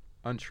homes.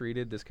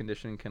 Untreated, this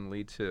condition can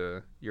lead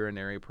to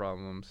urinary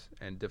problems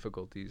and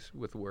difficulties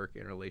with work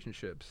and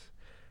relationships.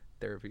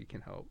 Therapy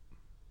can help.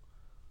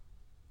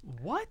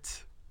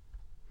 What?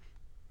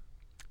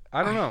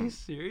 I don't Are know. you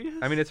serious?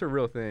 I mean, it's a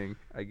real thing,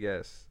 I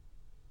guess.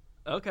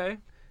 Okay.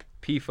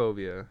 Pee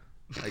phobia,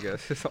 I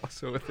guess, is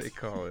also what they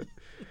call it.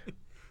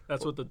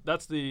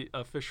 That's the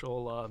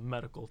official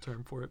medical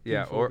term for it.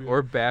 Yeah, Peephobia.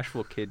 or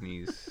bashful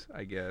kidneys,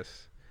 I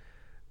guess.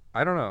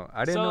 I don't know.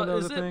 I didn't So know that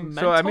was is a it thing.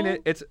 So I mean,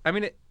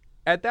 mental?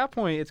 at that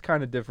point, it's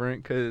kind of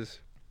different because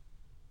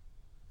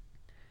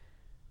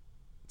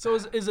So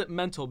is it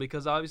mental?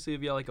 Because obviously,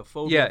 if you have like a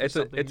phobia, Yeah, or it's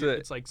something, a-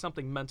 it's like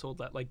something mental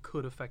that like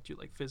could affect you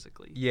like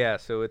physically. yeah,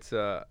 so it's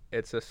a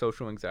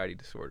social anxiety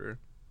disorder.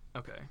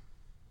 Okay.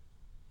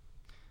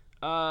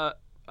 I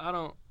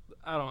don't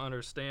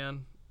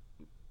understand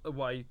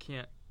why you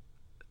can't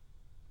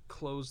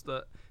close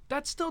the.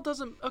 That still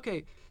doesn't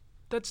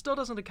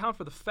account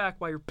for the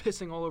fact why you're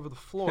pissing all over the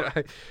floor.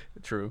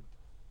 True.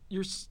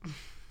 You're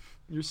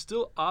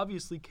still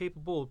obviously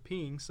capable of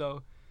peeing,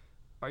 so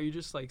are you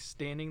just like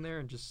standing there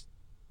and just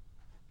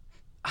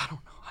I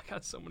don't know. I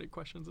got so many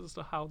questions as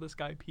to how this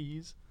guy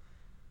pees.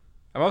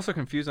 I'm also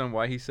confused on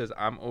why he says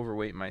I'm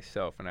overweight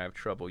myself and I have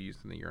trouble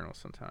using the urinal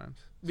sometimes.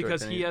 So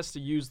Because it's he has to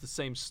use the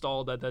same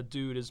stall that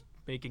dude is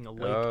making a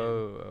lake in.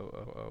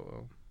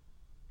 Oh.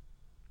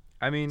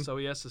 I mean, So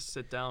he has to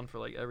sit down for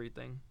like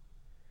everything.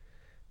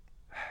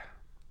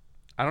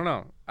 I don't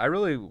know. I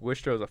really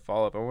wish there was a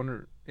follow-up. I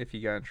wonder if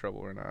he got in trouble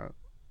or not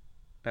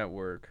at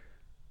work.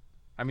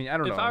 I mean, I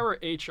don't know. If I were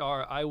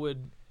HR, I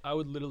would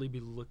literally be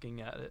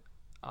looking at it,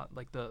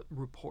 like the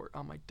report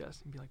on my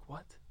desk, and be like,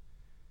 "What?"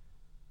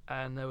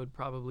 And that would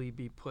probably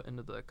be put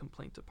into the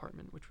complaint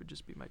department, which would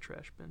just be my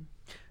trash bin.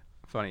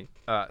 Funny.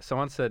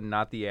 Someone said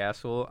not the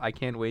asshole. I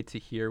can't wait to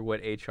hear what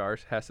HR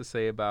has to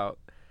say about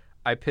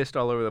I pissed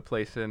all over the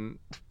place and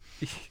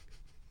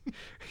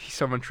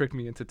someone tricked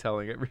me into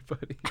telling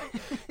everybody.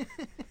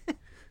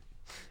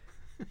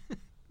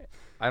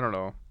 I don't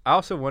know. I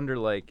also wonder,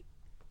 like,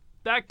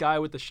 That guy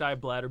with the shy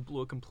bladder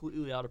blew it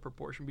completely out of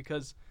proportion,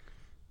 because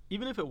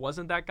even if it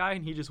wasn't that guy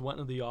and he just went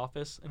into the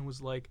office and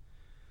was like,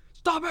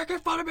 "Stop making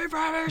fun of me for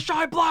having a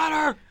shy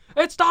bladder!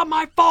 It's not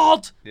my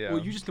fault!" Yeah.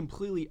 Well, you just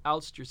completely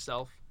ousted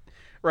yourself.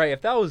 right,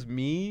 if that was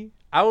me,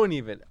 I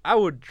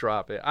would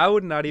drop it. I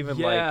would not even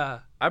Yeah.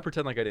 I'd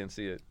pretend like I didn't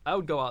see it. I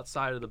would go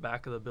outside of the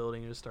back of the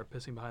building and just start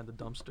pissing behind the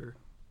dumpster.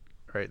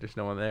 Right, there's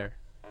no one there.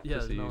 Yeah,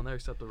 Just there's no you. one there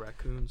except the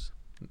raccoons.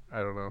 I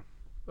don't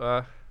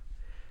know.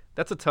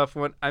 That's a tough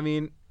one. I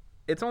mean,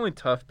 it's only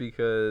tough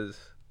because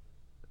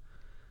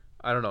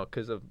I don't know,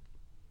 because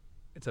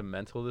it's a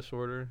mental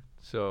disorder,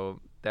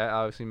 so that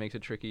obviously makes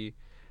it tricky.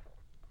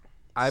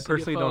 I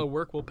personally CFO don't. at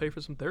work will pay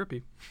for some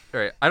therapy.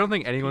 Right, I don't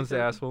think anyone's the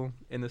therapy? asshole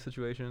in this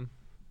situation.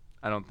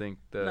 I don't think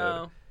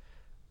No,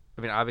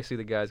 I mean, obviously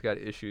the guy's got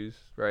issues,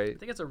 right? I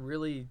think it's a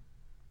really.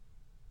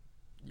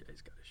 Yeah,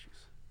 he's got issues.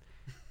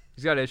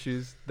 He's got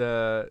issues.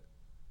 The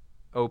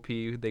OP,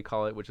 they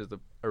call it, which is the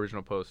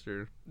original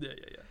poster. Yeah.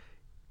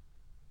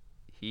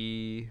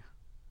 He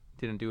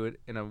didn't do it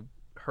in a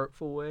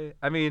hurtful way.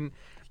 I mean,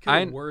 He could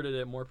have worded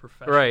it more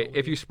professionally. right.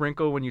 If you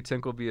sprinkle when you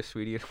tinkle, be a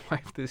sweetie and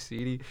wipe the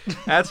CD.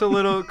 That's a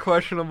little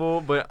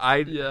questionable, but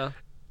Yeah.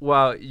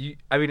 Well,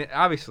 I mean,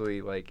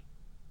 obviously, like,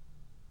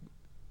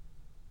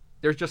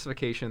 there's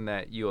justification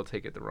that you'll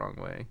take it the wrong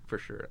way, for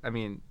sure. I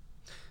mean,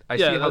 I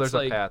see how there's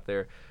a path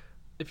there.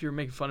 If you're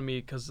making fun of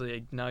me because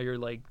like, now you're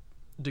like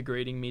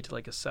degrading me to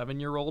like a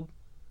 7-year-old,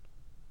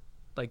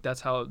 like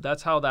that's how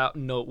that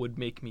note would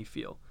make me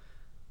feel.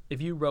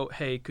 If you wrote,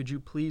 "Hey, could you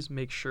please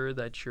make sure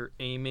that you're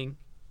aiming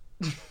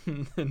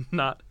and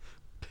not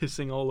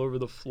pissing all over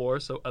the floor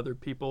so other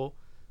people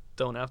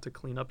don't have to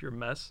clean up your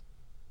mess?"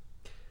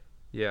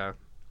 Yeah,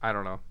 I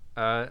don't know.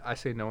 I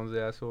say no one's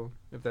the asshole.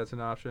 If that's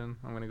an option,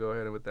 I'm gonna go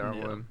ahead with that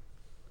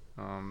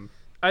one.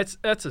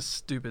 That's a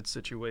stupid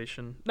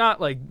situation.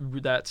 Not like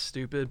that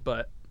stupid,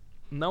 but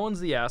no one's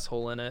the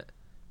asshole in it.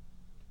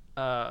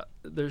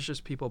 There's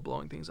just people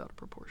blowing things out of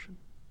proportion.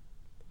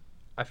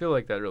 I feel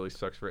like that really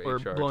sucks for or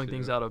HR. blowing too.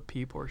 things out of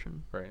pee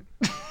portion. Right.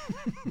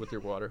 With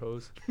your water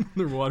hose.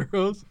 Their water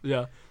hose?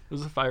 Yeah.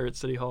 There's a fire at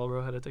City Hall,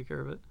 bro. Had to take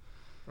care of it.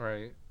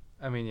 Right.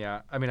 I mean,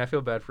 yeah. I mean, I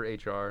feel bad for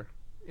HR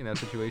in that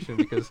situation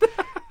because,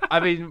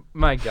 I mean,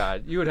 my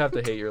God, you would have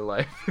to hate your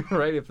life,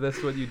 right? If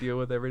that's what you deal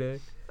with every day.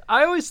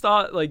 I always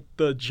thought, like,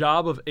 the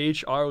job of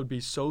HR would be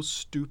so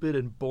stupid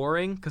and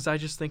boring because I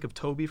just think of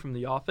Toby from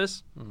The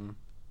Office. Mm-hmm.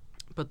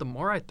 But the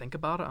more I think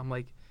about it, I'm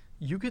like,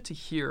 you get to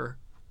hear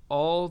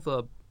all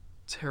the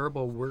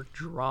terrible work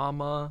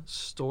drama,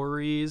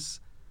 stories.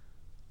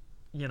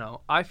 You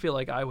know, I feel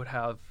like I would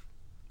have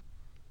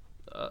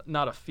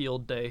not a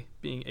field day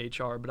being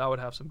HR, but I would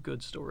have some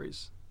good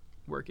stories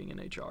working in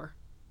HR.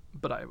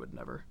 But I would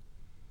never.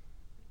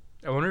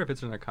 I wonder if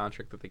it's in their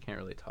contract that they can't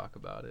really talk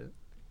about it.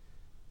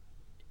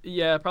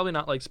 Yeah, probably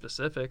not like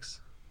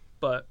specifics,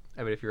 but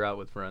I mean, if you're out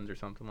with friends or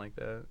something like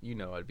that, you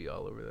know I'd be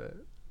all over that.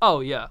 oh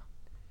yeah.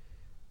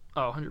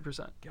 Oh,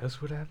 100%.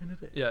 Guess what happened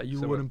today? Yeah, you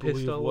Someone wouldn't pissed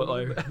believe all what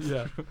over I... the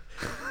bathroom.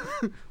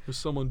 Yeah. There's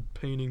someone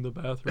painting the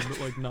bathroom, but,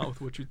 like, not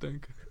with what you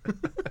think.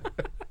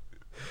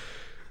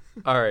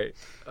 All right.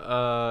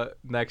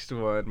 Next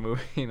one.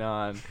 Moving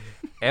on.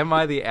 Am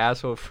I the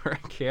asshole for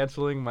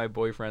canceling my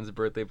boyfriend's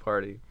birthday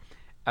party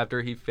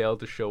after he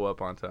failed to show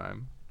up on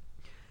time?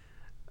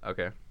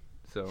 Okay.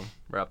 So,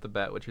 right off the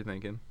bat, what you're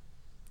thinking?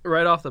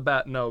 Right off the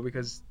bat, no,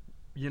 because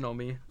you know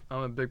me.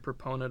 I'm a big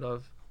proponent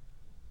of,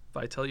 if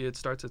I tell you it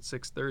starts at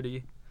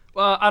 6:30,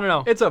 well, I don't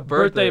know. It's a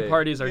birthday.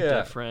 Parties are Yeah.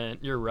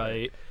 different. You're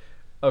right.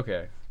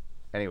 Okay.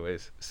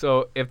 Anyways,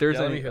 so if there's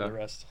Let any... me hear the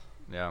rest.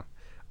 Yeah.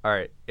 All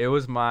right. It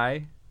was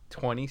my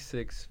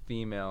 26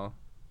 female...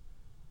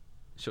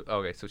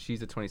 Okay, so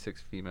she's a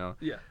 26 female.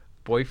 Yeah.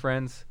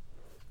 Boyfriend's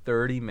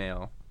 30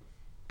 male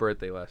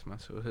birthday last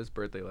month. So it was his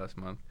birthday last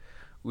month.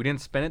 We didn't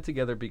spend it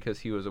together because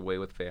he was away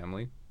with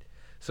family.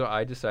 So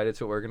I decided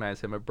to organize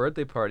him a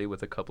birthday party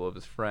with a couple of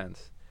his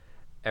friends.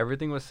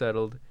 Everything was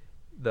settled.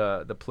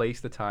 The place,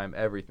 the time,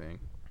 everything.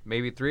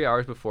 Maybe 3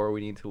 hours before we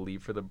need to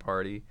leave for the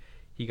party,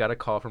 he got a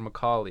call from a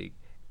colleague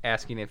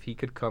asking if he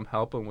could come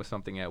help him with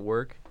something at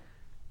work,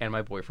 and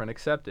my boyfriend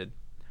accepted.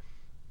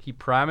 He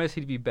promised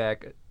he'd be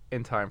back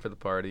in time for the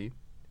party.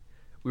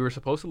 We were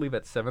supposed to leave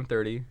at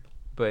 7:30,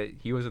 but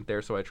he wasn't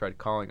there, so I tried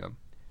calling him.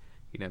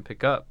 He didn't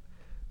pick up.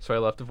 So I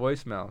left a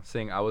voicemail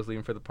saying I was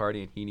leaving for the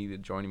party and he needed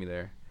to join me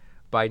there.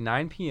 By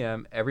 9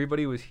 p.m.,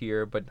 everybody was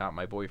here, but not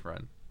my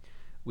boyfriend.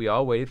 We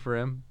all waited for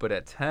him, but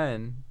at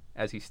 10,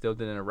 as he still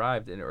didn't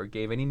arrive or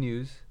gave any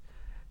news,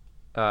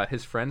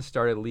 his friends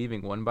started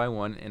leaving one by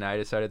one, and I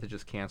decided to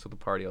just cancel the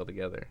party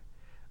altogether.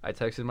 I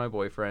texted my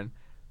boyfriend,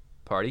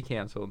 party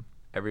canceled,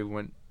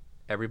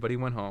 everybody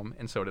went home,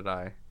 and so did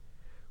I.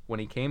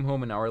 When he came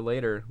home an hour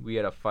later, we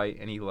had a fight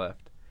and he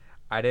left.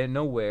 I didn't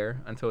know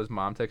where until his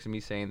mom texted me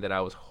saying that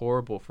I was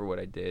horrible for what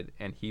I did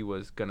and he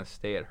was going to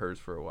stay at hers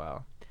for a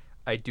while.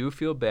 I do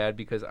feel bad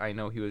because I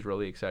know he was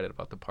really excited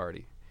about the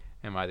party.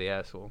 Am I the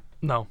asshole?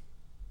 No.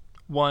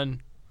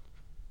 One,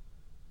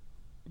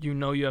 you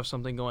know you have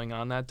something going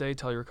on that day.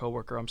 Tell your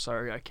coworker, I'm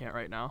sorry, I can't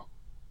right now.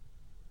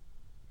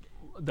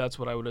 That's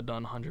what I would have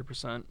done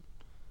 100%.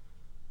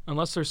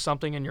 Unless there's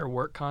something in your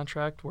work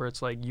contract where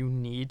it's like you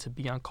need to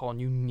be on call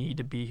and you need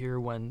to be here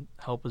when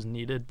help is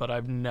needed, but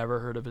I've never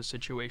heard of a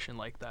situation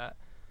like that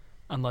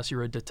unless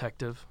you're a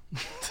detective.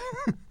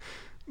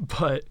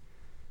 But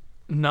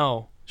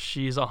no,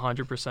 she's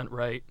 100%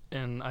 right,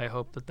 and I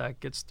hope that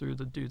gets through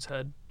the dude's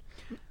head.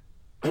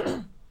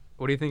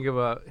 What do you think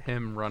about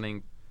him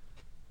running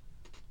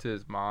to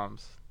his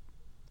mom's?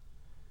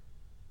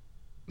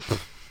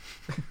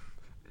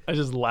 I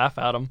just laugh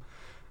at him.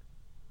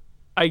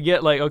 I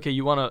get like, okay,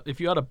 if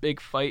you had a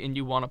big fight and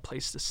you want a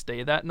place to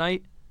stay that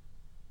night,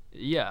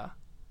 yeah.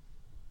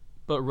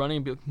 But running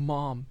and be like,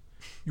 Mom,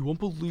 you won't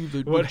believe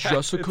what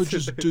Jessica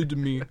just did to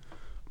me.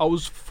 I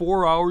was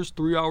 3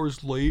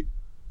 hours late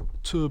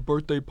to a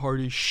birthday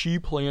party she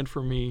planned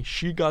for me.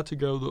 She got to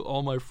go with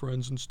all my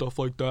friends and stuff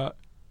like that.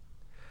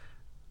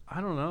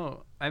 I don't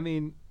know. I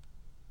mean,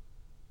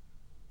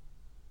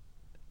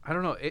 I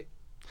don't know.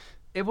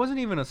 It wasn't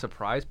even a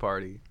surprise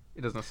party.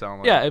 It doesn't sound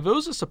like. Yeah, if it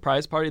was a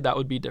surprise party, that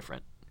would be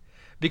different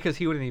Because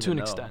he wouldn't even to an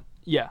know. extent.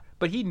 Yeah.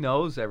 But he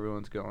knows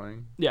everyone's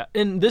going. Yeah,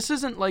 and this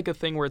isn't like a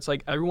thing where it's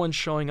like everyone's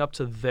showing up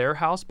to their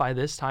house by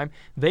this time.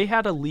 They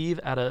had to leave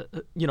at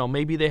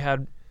maybe they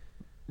had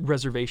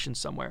reservations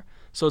somewhere.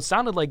 So it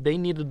sounded like they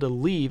needed to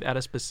leave at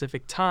a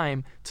specific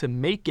time to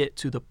make it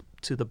to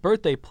the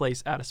birthday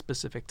place at a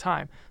specific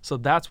time. So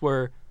that's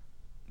where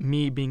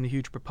me being the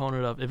huge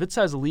proponent of, if it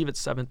says leave at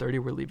 7:30,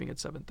 we're leaving at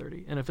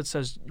 7:30. And if it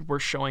says we're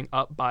showing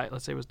up by,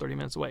 let's say it was 30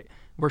 minutes away,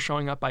 we're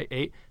showing up by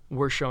 8,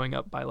 we're showing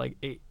up by like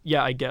 8.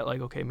 Yeah, I get like,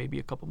 okay, maybe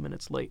a couple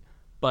minutes late.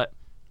 But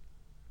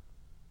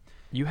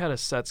you had a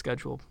set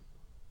schedule.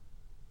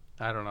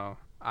 I don't know.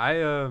 I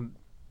don't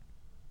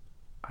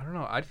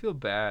know. I'd feel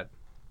bad.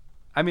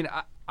 I mean,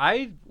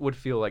 I would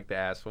feel like the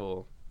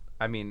asshole.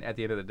 I mean, at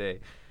the end of the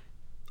day.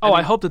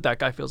 I hope that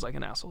guy feels like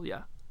an asshole,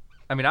 yeah.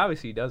 I mean,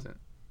 obviously he doesn't.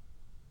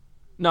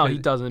 No, he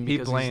doesn't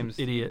because he blames,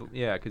 he's an idiot.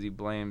 Because he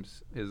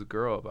blames his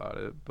girl about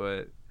it.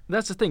 But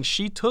that's the thing.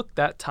 She took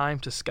that time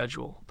to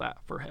schedule that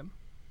for him.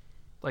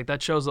 Like,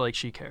 that shows that, like,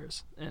 she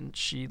cares. And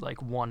she,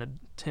 like, wanted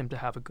him to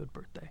have a good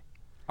birthday.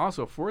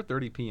 Also,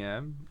 4:30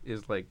 p.m.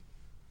 is, like,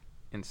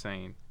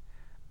 insane.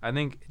 I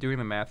think doing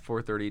the math,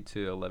 4:30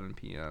 to 11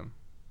 p.m.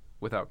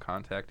 without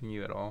contacting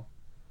you at all.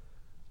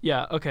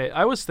 Yeah, okay.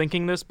 I was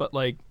thinking this, but,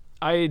 like,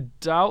 I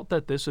doubt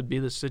that this would be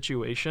the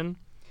situation.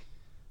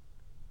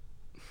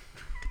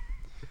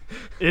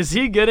 Is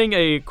he getting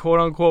a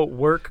quote-unquote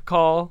work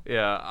call?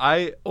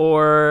 Yeah,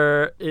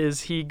 Or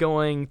is he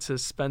going to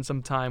spend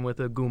some time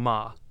with a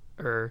guma?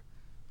 Or,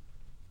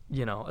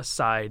 a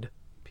side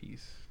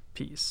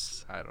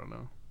piece? I don't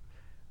know.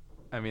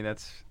 I mean,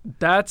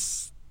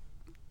 That's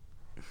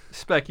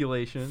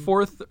speculation.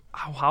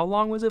 How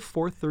long was it?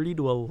 4:30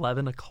 to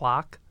 11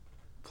 o'clock?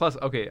 Plus,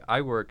 okay, I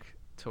work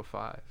till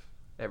 5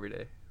 every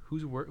day.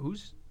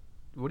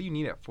 What do you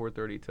need at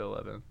 4:30 to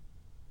 11?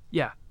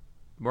 Yeah.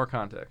 More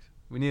context.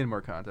 We needed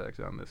more context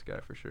on this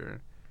guy for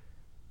sure.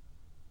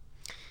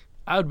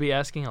 I would be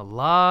asking a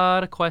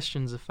lot of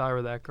questions if I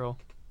were that girl.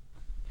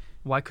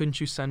 Why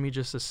couldn't you send me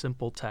just a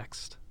simple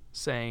text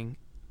saying,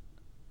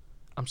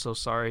 I'm so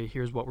sorry,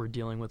 here's what we're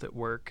dealing with at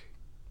work?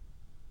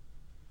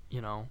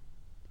 No,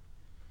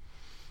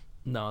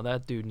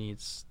 that dude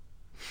needs...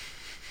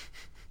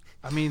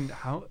 I mean,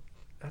 how...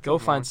 Go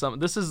find something.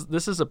 This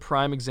is a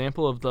prime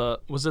example of the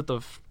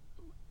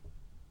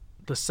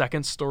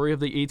second story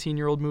of the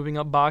 18-year-old moving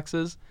up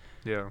boxes.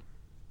 Yeah.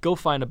 Go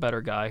find a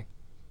better guy.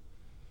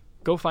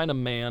 Go find a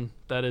man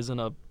that isn't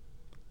a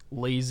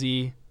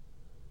lazy,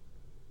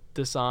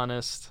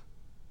 dishonest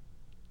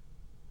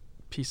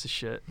piece of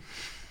shit.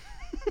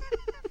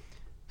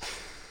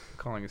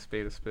 Calling a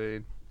spade a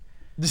spade.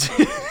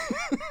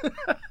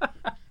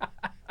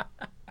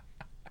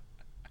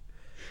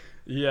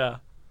 Yeah.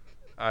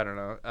 I don't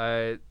know.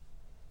 I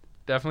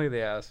definitely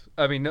the ass.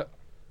 I mean, no,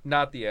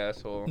 not the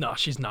asshole. No,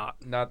 she's not.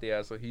 Not the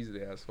asshole. He's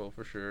the asshole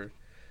for sure.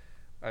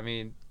 I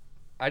mean,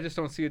 I just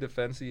don't see a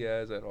defense he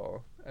has at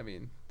all. I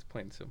mean, it's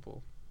plain and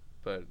simple.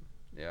 But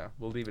yeah,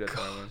 we'll leave it at that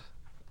one.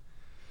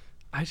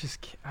 I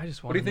just What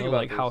want do you to think know about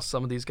like this? how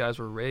some of these guys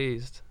were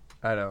raised.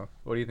 I know.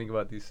 What do you think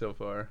about these so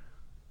far?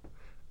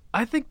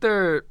 I think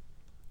they're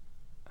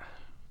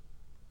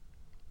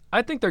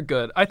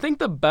good. I think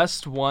the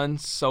best one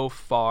so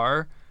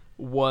far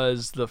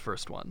was the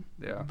first one.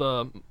 Yeah.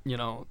 The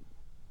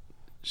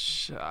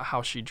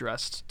how she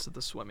dressed to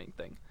the swimming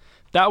thing.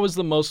 That was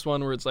the most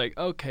one where it's like,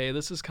 okay,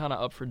 this is kind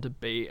of up for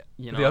debate.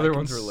 The other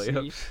ones were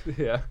layups.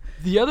 Yeah.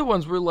 The other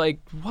ones were like,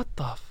 what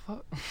the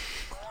fuck?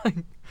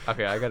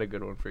 Okay, I got a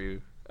good one for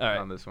you All right.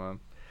 on this one.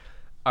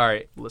 All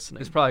right.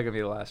 Listening. It's probably going to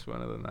be the last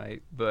one of the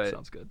night. But,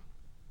 Sounds good.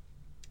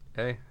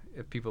 hey,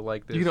 if people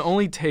like this. You can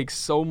only take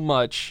so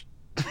much.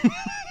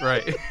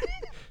 Right.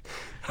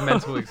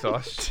 Mental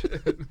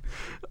exhaustion.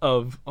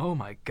 Of, oh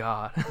my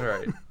God.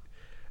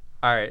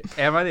 All right.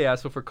 Am I the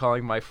asshole for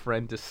calling my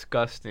friend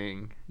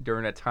disgusting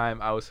during a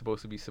time I was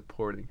supposed to be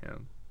supporting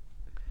him?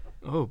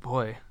 Oh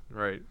boy.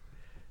 Right.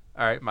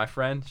 All right. My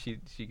friend,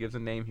 she gives a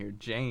name here.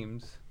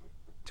 James,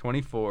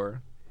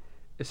 24,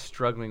 is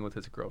struggling with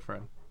his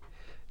girlfriend.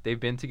 They've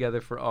been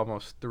together for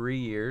almost 3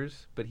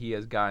 years, but he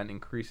has gotten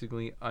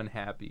increasingly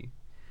unhappy.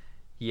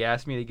 He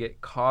asked me to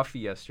get coffee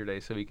yesterday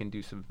so we can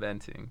do some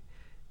venting.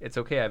 It's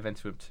okay, I vent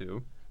to him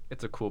too.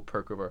 It's a cool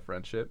perk of our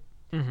friendship.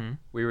 Mm-hmm.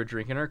 We were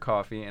drinking our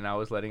coffee, and I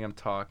was letting him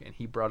talk, and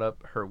he brought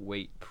up her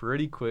weight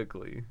pretty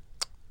quickly.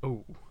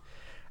 Oh.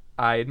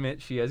 I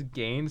admit she has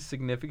gained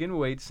significant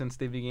weight since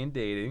they began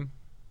dating.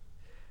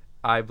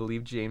 I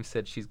believe James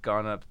said she's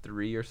gone up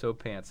 3 or so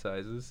pant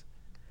sizes.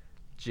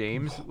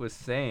 James was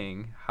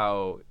saying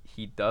how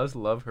he does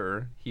love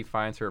her. He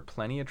finds her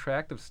plenty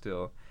attractive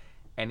still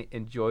and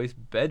enjoys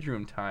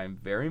bedroom time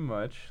very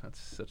much. That's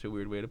such a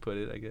weird way to put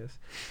it, I guess.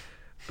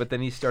 But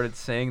then he started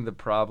saying the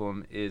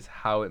problem is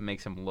how it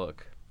makes him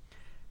look.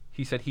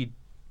 He said he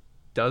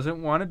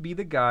doesn't want to be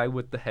the guy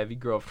with the heavy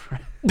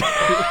girlfriend.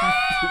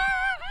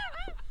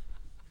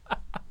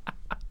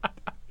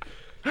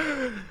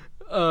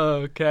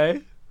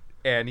 Okay.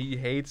 and he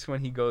hates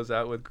when he goes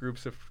out with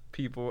groups of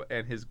people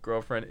and his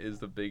girlfriend is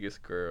the biggest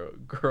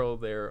girl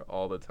there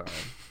all the time.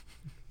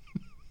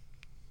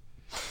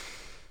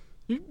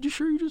 You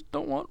sure you just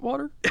don't want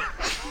water?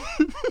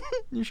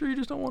 You sure you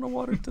just don't want a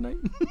water tonight?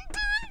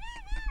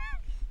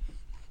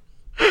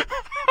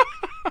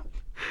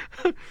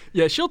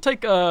 Yeah, she'll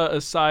take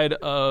a side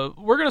of...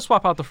 We're going to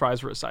swap out the fries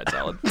for a side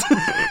salad.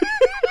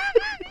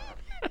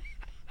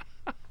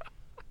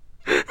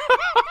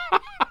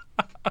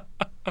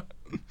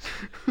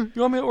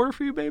 You want me to order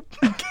for you, babe?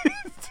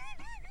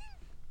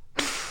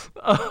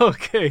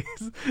 Okay.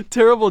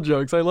 Terrible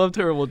jokes. I love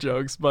terrible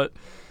jokes, but...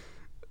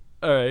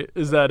 All right,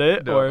 is that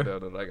it? No, or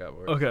no, I got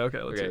more.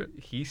 Okay, let's hear it.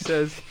 He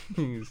says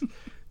he's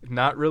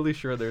not really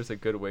sure there's a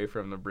good way for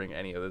him to bring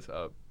any of this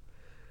up.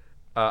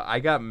 I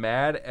got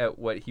mad at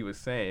what he was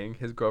saying.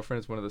 His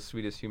girlfriend is one of the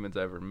sweetest humans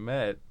I ever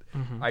met.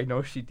 Mm-hmm. I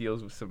know she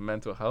deals with some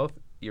mental health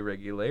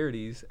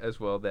irregularities as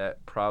well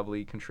that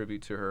probably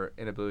contribute to her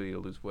inability to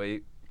lose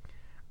weight.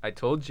 I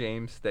told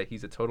James that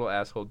he's a total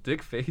asshole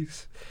dick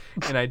face,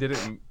 and I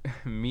didn't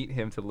meet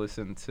him to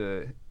listen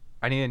to...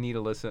 I didn't need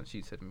to listen...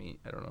 She said meet.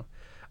 I don't know.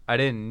 I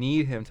didn't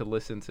need him to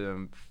listen to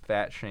him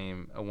fat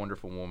shame a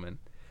wonderful woman.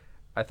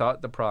 I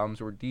thought the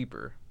problems were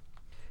deeper.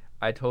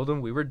 I told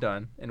him we were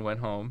done and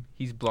went home.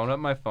 He's blown up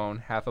my phone,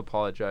 half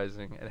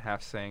apologizing and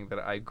half saying that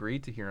I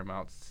agreed to hear him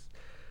out.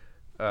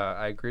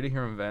 I agreed to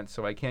hear him vent,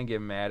 so I can't get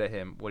mad at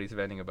him what he's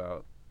venting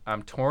about.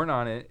 I'm torn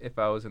on it. If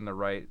I was in the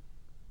right,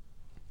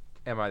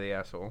 am I the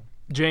asshole?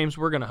 James,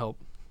 we're going to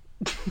help.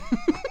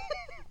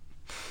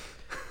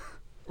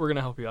 We're going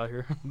to help you out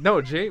here.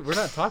 No, James. We're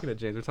not talking to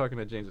James. We're talking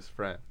to James's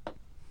friend.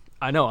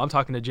 I know. I'm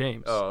talking to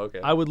James. Oh,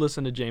 okay. I would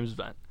listen to James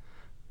vent.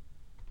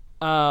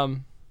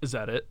 Is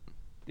that it?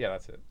 Yeah,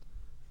 that's it.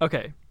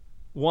 Okay.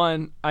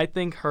 One, I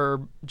think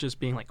her just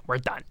being like, we're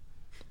done,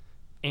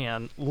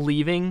 and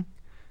leaving,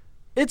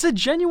 it's a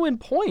genuine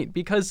point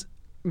because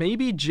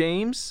maybe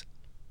James...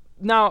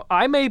 Now,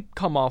 I may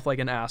come off like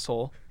an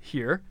asshole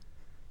here.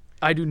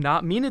 I do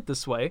not mean it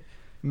this way.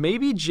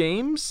 Maybe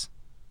James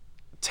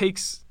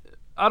takes...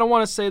 I don't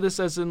want to say this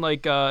as in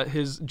like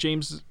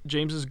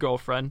James's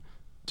girlfriend.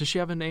 Does she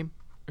have a name?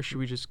 Or should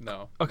we just...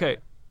 No. Okay.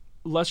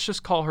 Let's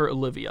just call her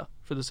Olivia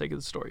for the sake of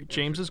the story.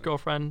 James's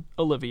girlfriend,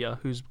 Olivia,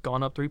 who's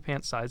gone up 3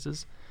 pant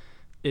sizes,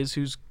 is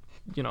who's,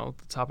 the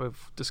top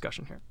of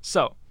discussion here.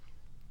 So,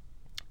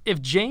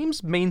 if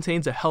James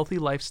maintains a healthy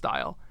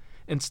lifestyle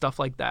and stuff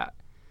like that,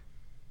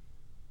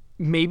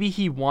 maybe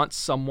he wants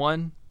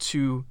someone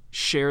to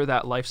share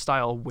that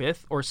lifestyle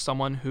with, or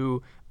someone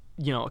who,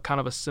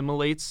 kind of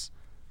assimilates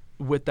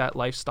with that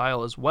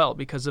lifestyle as well.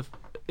 Because if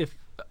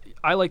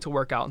I like to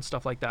work out and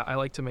stuff like that, I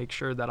like to make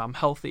sure that I'm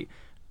healthy.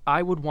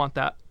 I would want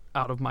that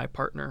out of my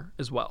partner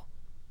as well,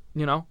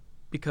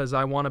 because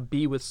I want to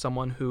be with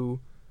someone who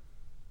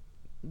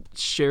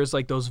shares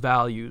like those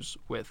values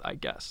with, I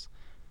guess.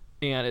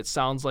 And it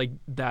sounds like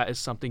that is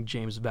something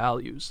James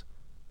values.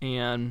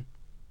 And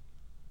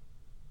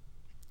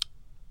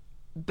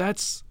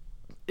that's,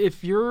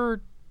 if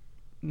you're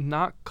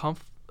not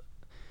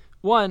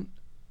one,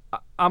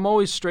 I'm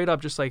always straight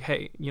up just like,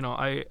 hey,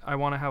 I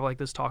want to have like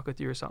this talk with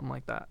you or something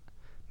like that.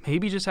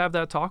 Maybe just have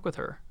that talk with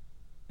her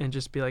and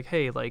just be like,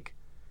 hey, like,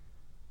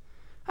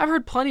 I've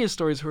heard plenty of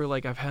stories where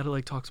like I've had to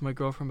like talk to my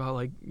girlfriend about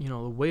like,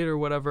 the weight or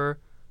whatever.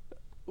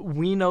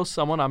 We know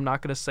someone, I'm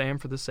not going to say him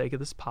for the sake of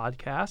this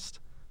podcast,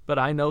 but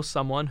I know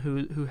someone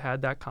who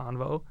had that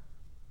convo,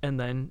 and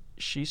then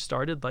she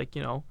started like,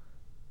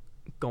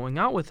 going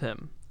out with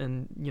him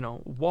and,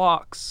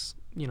 walks,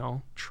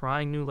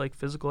 trying new like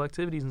physical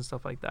activities and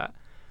stuff like that.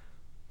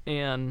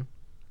 And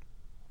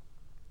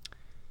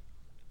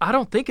I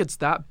don't think it's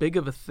that big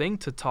of a thing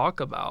to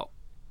talk about.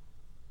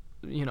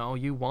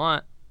 You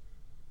want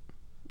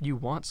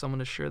someone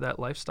to share that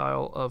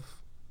lifestyle of,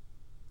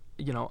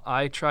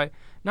 I try,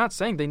 not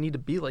saying they need to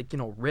be like,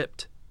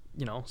 ripped,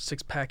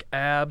 6-pack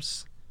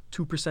abs,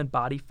 2%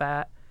 body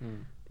fat,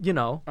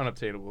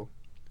 Unobtainable.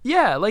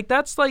 Yeah,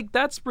 that's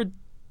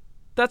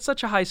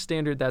such a high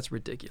standard, that's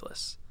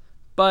ridiculous.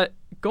 But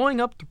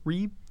going up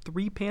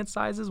three pant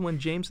sizes when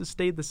James has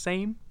stayed the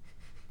same,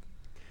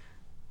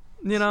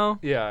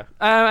 Yeah.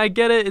 I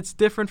get it. It's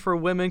different for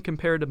women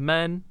compared to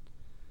men,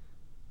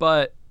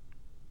 but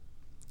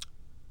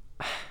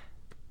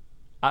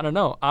I don't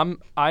know.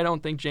 I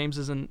don't think James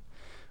isn't.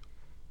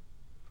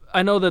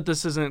 I know that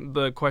this isn't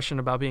the question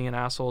about being an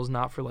asshole. Is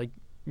not for like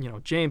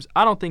James.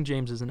 I don't think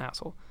James is an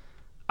asshole.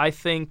 I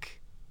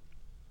think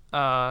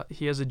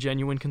he has a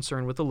genuine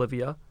concern with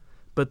Olivia,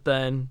 but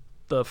then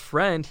the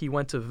friend he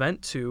went to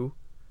vent to.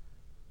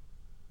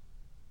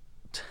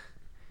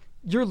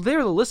 You're there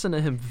to listen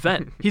to him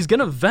vent. He's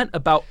gonna vent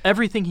about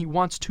everything he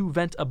wants to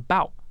vent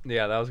about.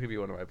 Yeah, that was gonna be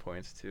one of my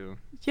points too.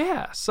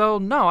 Yeah, so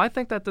no, I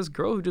think that this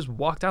girl who just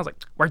walked out was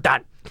like, we're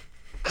done.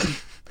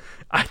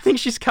 I think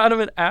she's kind of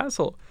an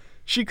asshole.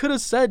 She could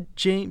have said,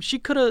 James, she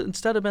could have,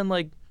 instead of been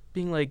like,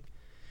 being like,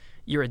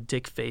 you're a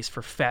dick face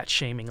for fat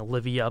shaming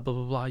Olivia, blah,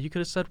 blah, blah. You could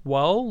have said,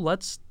 well,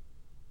 let's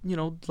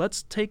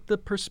take the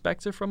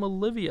perspective from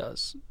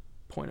Olivia's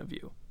point of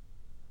view.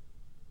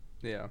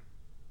 Yeah.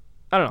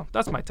 I don't know.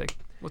 That's my take.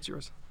 What's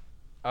yours?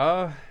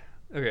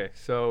 Okay,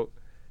 so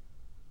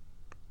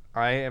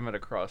I am at a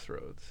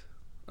crossroads.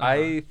 Uh-huh.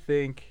 I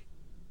think.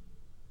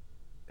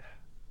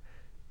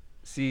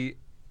 See,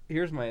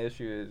 here's my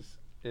issue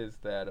is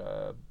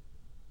that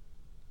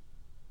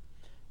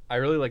I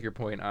really like your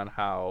point on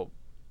how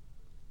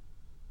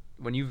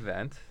when you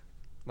vent,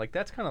 like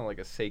that's kind of like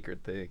a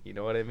sacred thing. You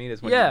know what I mean?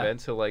 Is when Yeah. you vent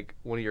to like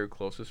one of your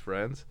closest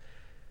friends.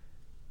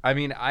 I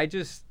mean, I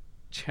just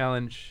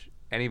challenge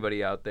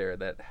anybody out there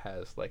that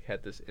has like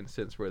had this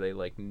instance where they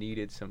like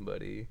needed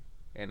somebody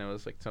and it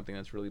was like something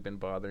that's really been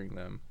bothering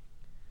them.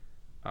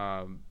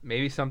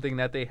 Maybe something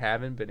that they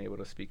haven't been able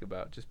to speak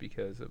about just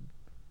because of,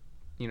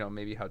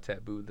 maybe how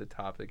taboo the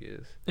topic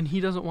is. And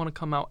he doesn't want to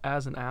come out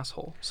as an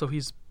asshole, so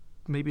he's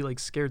maybe like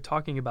scared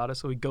talking about it,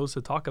 so he goes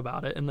to talk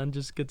about it and then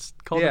just gets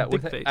called a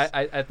dick face.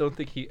 I don't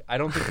think he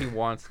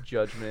wants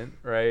judgment,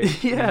 right?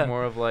 Yeah. He's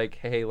more of like,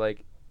 hey,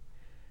 like,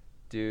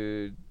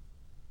 dude,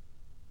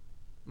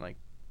 like,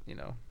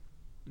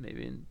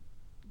 maybe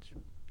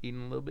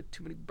eating a little bit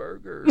too many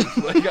burgers.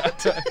 Like,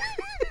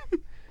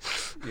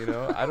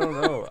 I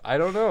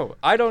don't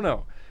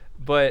know.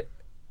 But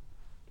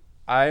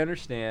I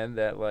understand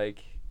that,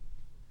 like,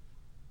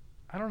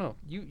 I don't know.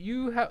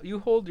 You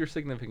hold your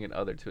significant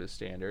other to a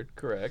standard,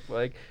 correct?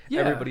 Like, Yeah.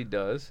 everybody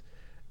does.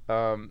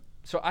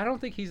 So I don't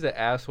think he's the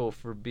asshole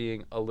for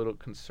being a little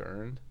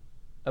concerned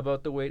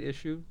about the weight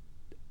issue.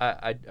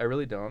 I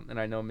really don't. And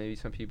I know maybe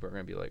some people are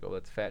going to be like, oh,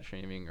 that's fat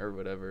shaming or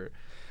whatever.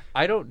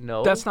 I don't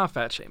know. That's not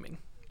fat shaming.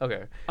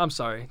 Okay. I'm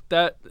sorry.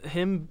 That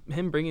him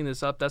bringing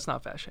this up, that's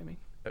not fat shaming.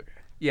 Okay.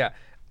 Yeah.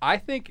 I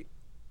think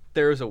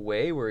there's a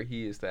way where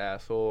he is the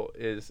asshole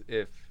is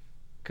if,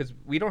 because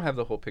we don't have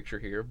the whole picture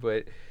here,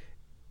 but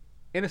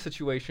in a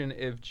situation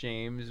if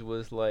James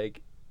was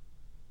like,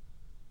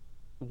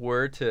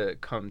 were to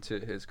come to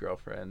his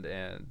girlfriend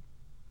and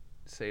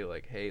say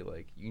like, hey,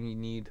 like you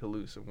need to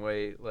lose some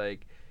weight,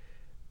 like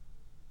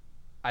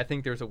I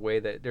think there's a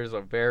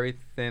very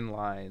thin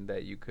line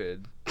that you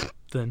could.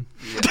 Then.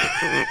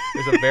 Yeah.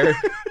 There's a very.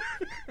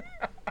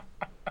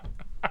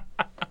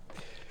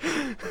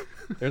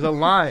 There's a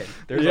line.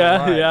 There's a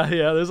line. Yeah.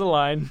 There's a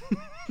line.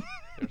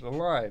 There's a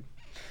line.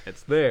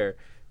 It's there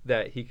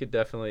that he could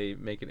definitely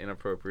make it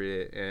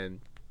inappropriate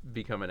and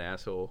become an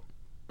asshole,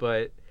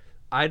 but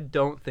I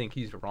don't think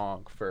he's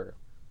wrong for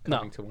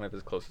coming to one of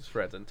his closest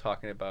friends and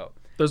talking about.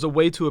 There's a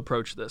way to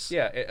approach this.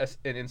 Yeah,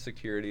 an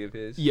insecurity of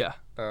his. Yeah.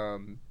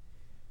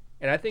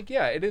 And I think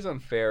it is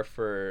unfair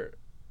for.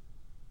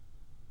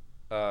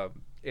 It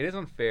is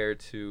unfair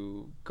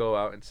to go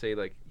out and say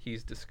like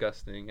he's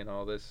disgusting and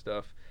all this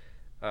stuff,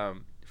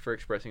 for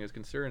expressing his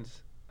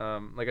concerns.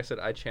 Like I said,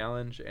 I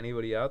challenge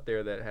anybody out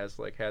there that has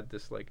like had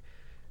this like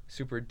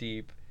super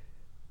deep,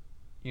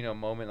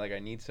 moment like I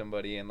need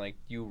somebody and like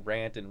you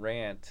rant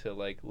to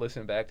like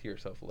listen back to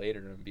yourself later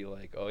and be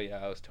like, oh yeah,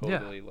 I was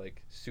totally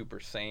like super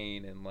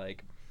sane and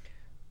like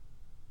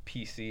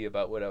PC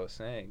about what I was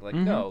saying. Like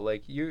no,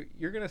 like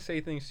you're gonna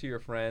say things to your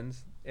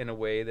friends in a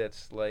way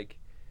that's like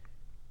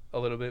a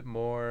little bit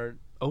more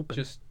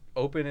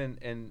open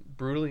and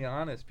brutally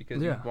honest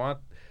because you want.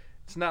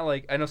 It's not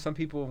like I know some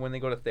people when they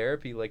go to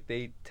therapy, like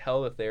they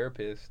tell the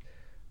therapist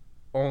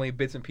only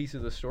bits and pieces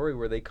of the story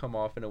where they come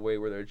off in a way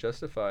where they're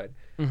justified.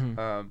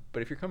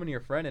 But if you're coming to your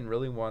friend and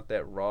really want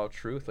that raw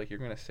truth, like you're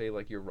gonna say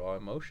like your raw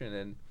emotion,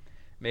 and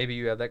maybe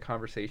you have that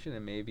conversation,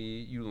 and maybe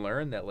you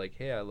learn that like,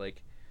 hey, I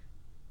like,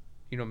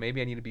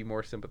 maybe I need to be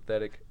more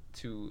sympathetic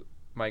to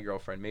my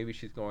girlfriend. Maybe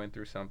she's going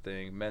through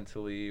something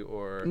mentally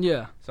or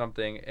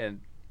something, and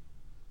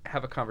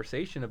have a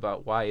conversation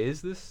about why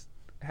is this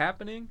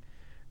happening.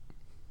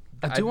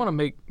 I do want to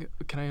make.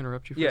 Can I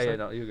interrupt you for a second? Yeah,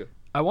 no, you go.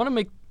 I want to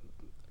make.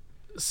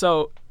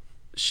 So,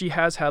 she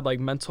has had like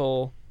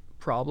mental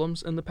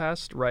problems in the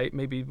past, right?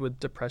 Maybe with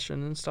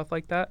depression and stuff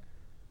like that.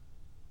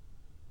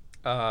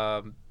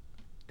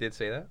 Did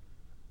say that?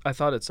 I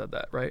thought it said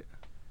that, right?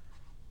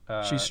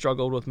 She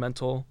struggled with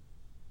mental.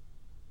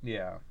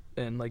 Yeah.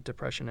 And like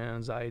depression and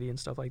anxiety and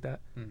stuff like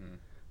that. Mm-hmm.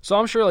 So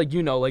I'm sure, like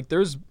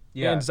there's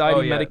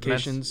anxiety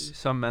medications.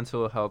 Some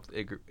mental health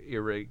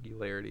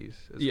irregularities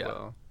as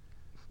well.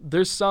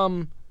 There's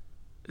some.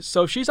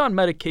 So if she's on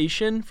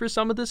medication for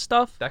some of this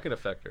stuff, that could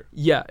affect her.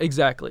 Yeah,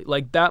 exactly.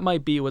 Like that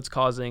might be what's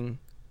causing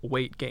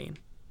weight gain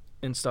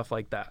and stuff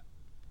like that.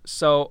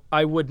 So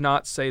I would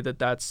not say that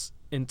that's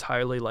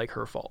entirely like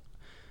her fault.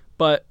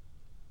 But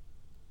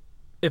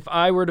if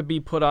I were to be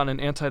put on an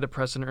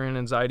antidepressant or an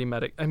anxiety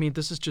medic, I mean,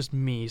 this is just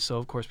me. So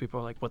of course people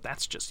are like, well,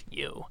 that's just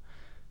you.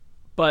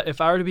 But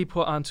if I were to be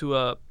put onto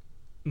a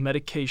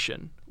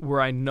medication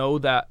where I know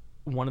that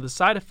one of the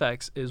side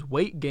effects is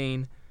weight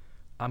gain,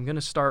 I'm going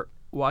to start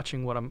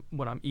watching what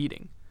I'm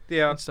eating.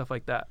 Yeah. And stuff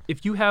like that.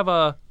 If you have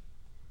a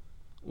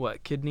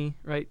kidney,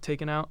 right,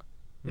 taken out?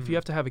 Mm-hmm. If you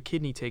have to have a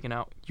kidney taken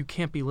out, you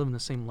can't be living the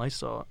same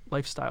lifestyle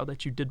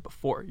that you did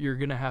before. You're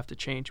going to have to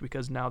change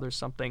because now there's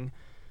something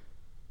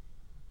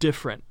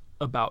different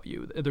about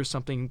you. There's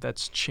something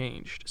that's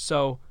changed.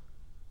 So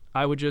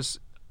I would just,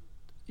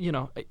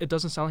 it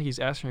doesn't sound like he's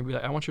asking me to be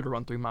like, I want you to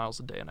run 3 miles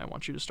a day and I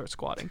want you to start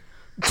squatting.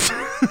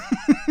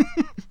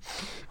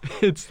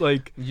 It's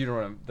like, You don't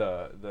run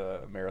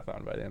the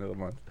marathon by the end of the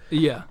month.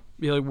 yeah,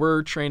 like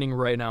we're training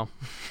right now.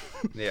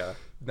 Yeah.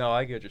 No,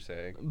 I get what you're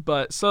saying.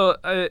 But so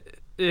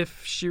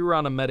if she were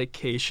on a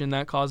medication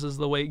that causes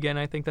the weight gain,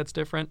 I think that's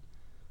different.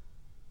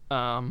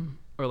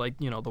 Or like,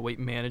 the weight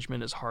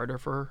management is harder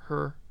for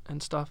her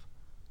and stuff.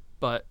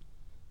 But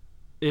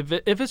if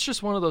it's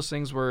just one of those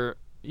things where,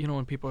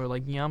 when people are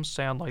like, yeah, I'm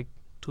sad like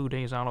 2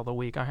 days out of the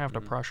week, I have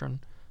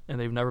depression, and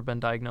they've never been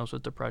diagnosed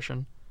with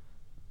depression,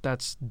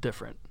 that's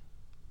different.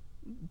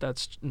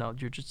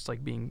 You're just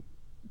like being,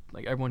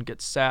 like, everyone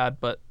gets sad,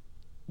 but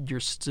you're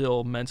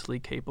still mentally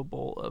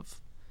capable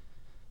of,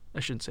 I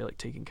shouldn't say like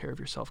taking care of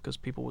yourself, because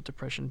people with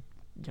depression,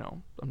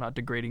 I'm not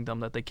degrading them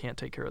that they can't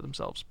take care of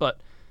themselves, but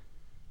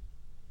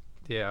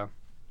Yeah.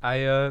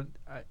 I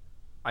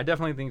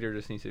definitely think there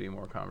just needs to be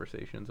more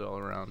conversations all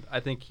around. I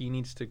think he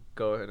needs to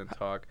go ahead and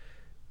talk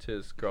to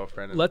his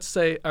girlfriend. let's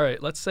say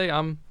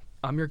I'm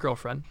your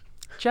girlfriend,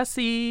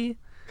 Jesse.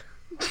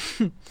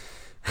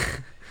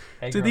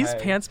 Hey, Do girl, these hey.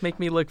 pants make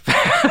me look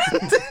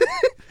fat?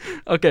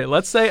 Okay,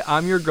 let's say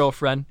I'm your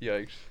girlfriend,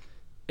 Yikes.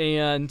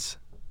 and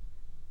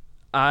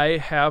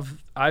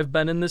I've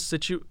been in this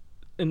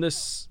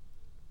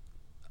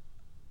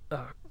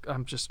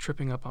I'm just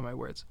tripping up on my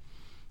words.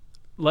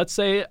 Let's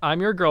say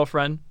I'm your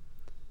girlfriend.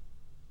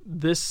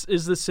 This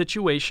is the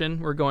situation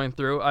we're going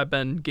through. I've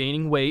been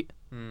gaining weight.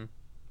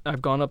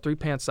 I've gone up 3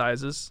 pant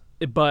sizes.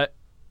 But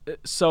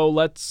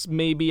so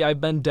maybe I've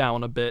been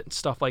down a bit,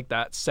 stuff like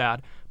that.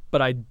 Sad.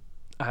 But I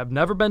have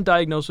never been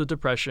diagnosed with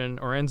depression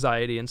or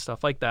anxiety and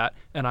stuff like that.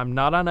 And I'm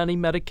not on any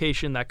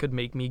medication that could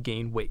make me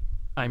gain weight.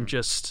 I'm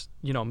just,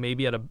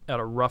 maybe at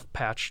a rough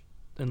patch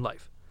in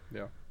life.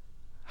 Yeah.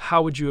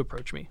 How would you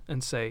approach me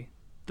and say,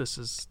 this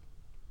is...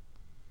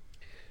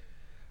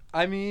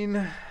 I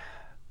mean,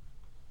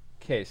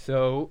 okay,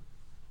 so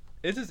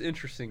this is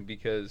interesting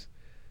because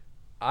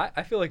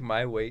I feel like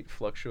my weight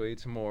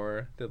fluctuates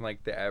more than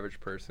like the average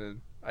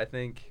person. I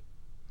think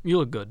You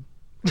look good.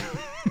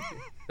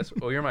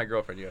 you're my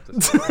girlfriend. You have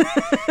to say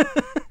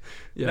that.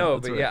 Yeah, No,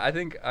 that's but right. yeah,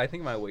 I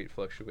think my weight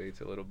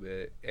fluctuates a little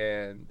bit,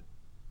 and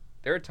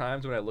there are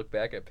times when I look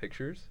back at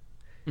pictures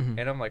Mhm.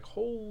 and I'm like,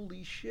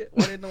 holy shit,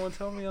 why didn't no one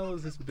tell me I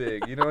was this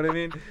big? You know what I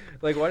mean?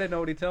 Like, why didn't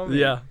nobody tell me?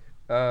 Yeah.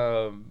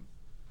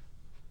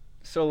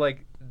 So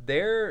like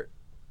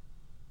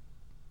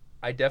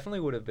I definitely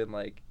would have been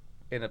like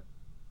in a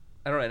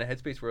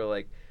headspace where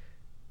like,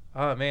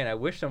 oh man, I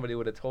wish somebody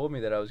would have told me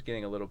that I was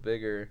getting a little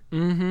bigger.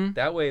 Mm-hmm.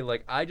 That way,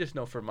 like, I just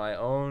know for my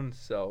own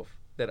self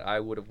that I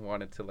would have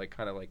wanted to like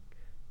kind of like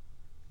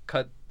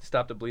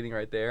stop the bleeding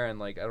right there, and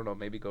like, I don't know,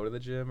 maybe go to the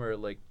gym or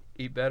like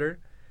eat better.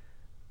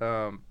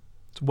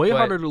 It's way But-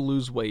 harder to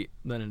lose weight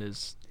than it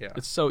is. Yeah.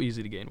 It's so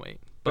easy to gain weight.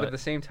 But at the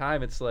same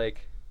time, it's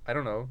like, I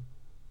don't know.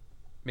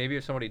 Maybe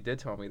if somebody did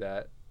tell me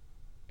that,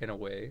 in a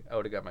way, I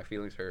would have got my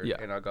feelings hurt, Yeah.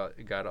 and I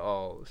got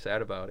all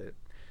sad about it.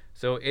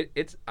 So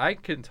it's I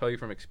can tell you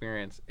from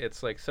experience,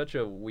 it's like such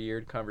a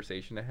weird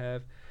conversation to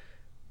have.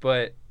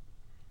 But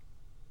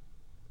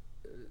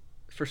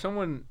for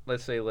someone,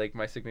 let's say like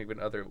my significant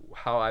other,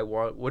 how I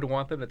would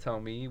want them to tell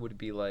me would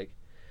be like,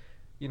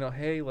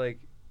 hey, like,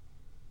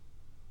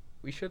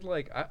 we should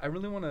like, I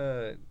really want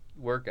to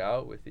work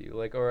out with you,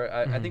 like, or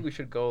I think we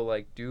should go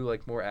like do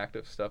like more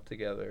active stuff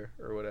together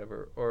or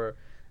whatever, or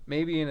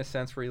maybe in a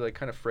sense where you like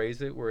kind of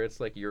phrase it where it's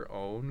like your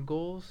own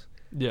goals,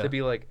 Yeah. to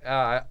be like,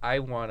 I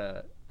want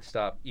to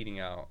stop eating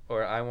out,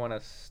 or I want to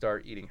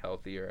start eating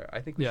healthier. I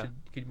think we Yeah.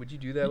 would you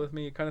do that with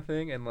me, kind of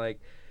thing? And like,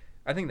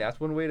 I think that's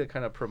one way to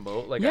kind of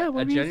promote like yeah, a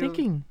what were you genuine,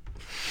 thinking?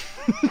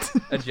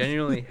 a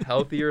genuinely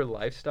healthier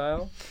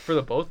lifestyle for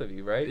the both of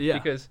you, right? Yeah.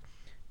 Because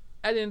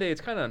at the end of the day,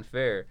 it's kind of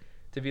unfair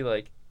to be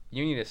like,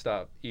 you need to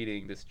stop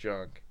eating this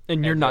junk,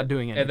 And you're not then-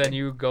 doing anything. and then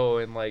you go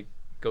and like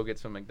go get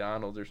some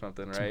McDonald's or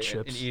something, Some right?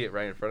 And chips. eat it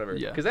right in front of her.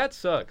 Yeah. Because that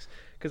sucks.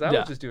 Because I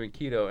Yeah. was just doing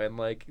keto, and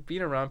like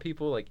being around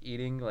people like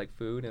eating like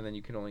food, and then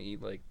you can only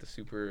eat like the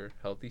super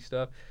healthy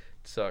stuff.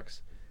 It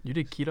sucks. You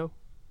did keto?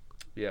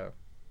 Yeah,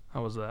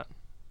 How was that?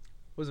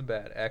 wasn't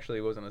bad. Actually,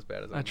 it wasn't as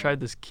bad as I tried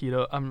this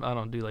keto. I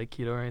don't do like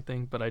keto or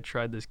anything, but I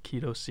tried this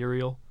keto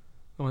cereal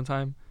one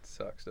time. It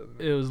sucks, doesn't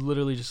it? It was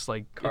literally just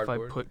like if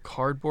Cardboard? I put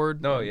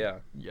cardboard. No, and- yeah.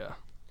 Yeah.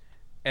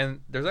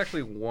 And there's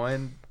actually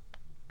one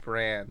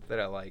brand that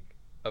I like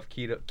of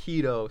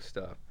keto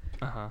stuff,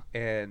 Uh-huh.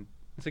 and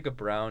it's like a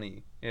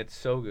brownie, and it's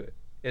so good.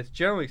 It's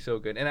generally so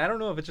good, and I don't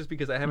know if it's just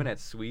because I haven't had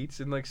sweets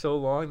in like so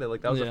long that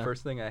like that was Yeah. the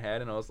first thing I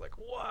had, and I was like,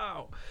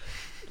 wow,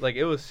 like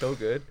it was so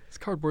good. This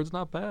cardboard's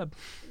not bad.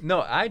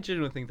 No, I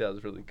genuinely think that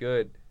was really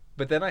good.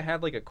 But then I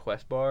had like a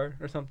Quest bar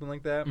or something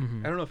like that.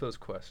 Mhm. I don't know if it was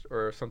Quest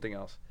or something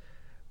else,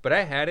 but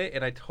I had it,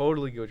 and I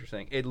totally get what you're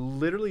saying. It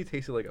literally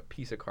tasted like a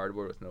piece of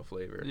cardboard with no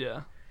flavor.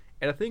 Yeah.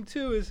 And the thing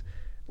too is,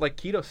 like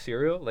keto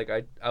cereal, like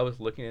I was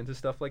looking into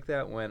stuff like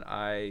that when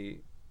I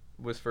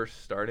was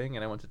first starting,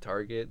 and I went to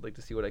Target like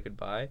to see what I could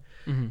buy.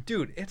 Mm-hmm.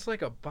 Dude, it's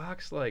like a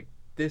box like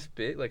this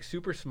big, like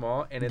super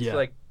small, and it's Yeah.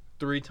 like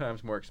 3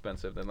 times more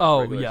expensive than like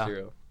Oh, regular yeah.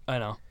 cereal. I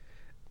know.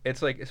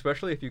 It's like,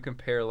 especially if you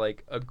compare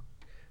like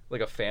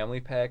a family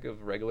pack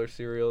of regular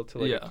cereal to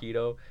like Yeah. a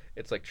keto,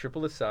 it's like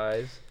triple the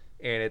size.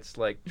 and it's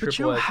like But you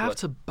triple don't X. have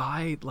to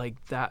buy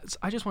like that.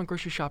 I just went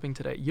grocery shopping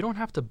today. You don't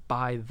have to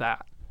buy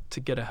that to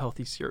get a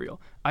healthy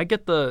cereal. I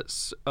get the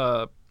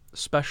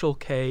Special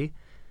K.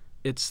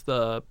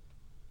 They're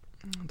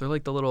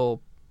like the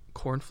little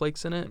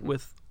cornflakes in it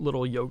with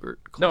little yogurt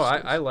No,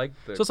 clusters. I like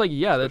the. So it's like,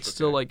 yeah, that's Special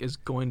still K. like is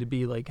going to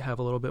be like have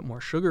a little bit more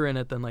sugar in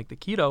it than like the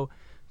keto,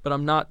 but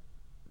I'm not.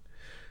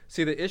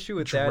 See, the issue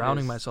with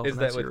drowning that myself is in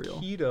that that with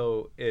cereal.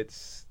 keto,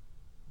 it's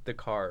the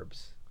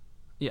carbs.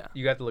 Yeah.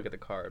 You have to look at the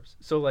carbs.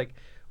 So like,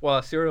 while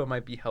a cereal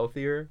might be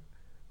healthier,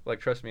 like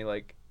trust me,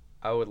 like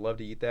I would love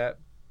to eat that.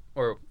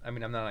 Or I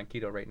mean, I'm not on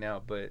keto right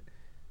now, but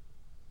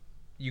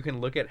you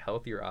can look at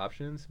healthier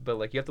options. But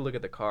like, you have to look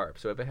at the carbs.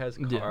 So if it has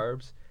Yeah.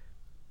 carbs,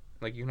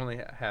 like you can only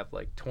have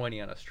like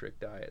 20 on a strict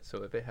diet.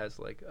 So if it has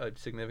like a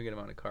significant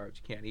amount of carbs,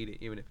 you can't eat it,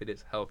 even if it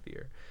is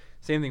healthier.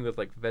 Same thing with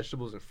like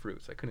vegetables and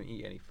fruits. I couldn't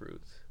eat any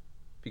fruits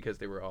because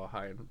they were all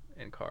high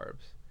in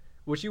carbs,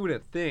 which you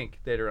wouldn't think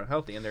that are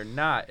unhealthy, and they're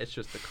not. It's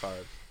just the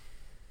carbs.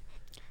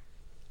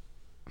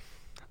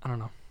 I don't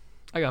know.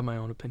 I got my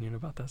own opinion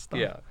about that stuff.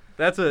 Yeah,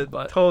 that's a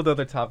But- total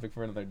other topic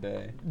for another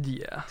day.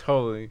 Yeah.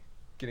 Totally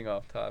getting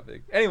off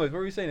topic. Anyways, what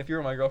were you saying? If you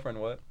were my girlfriend,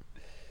 what?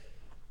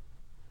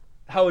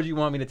 How would you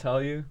want me to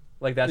tell you?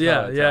 Like that's how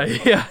Yeah, I'd yeah, tell you.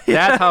 yeah.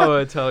 That's how I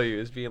would tell you,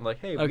 is being like,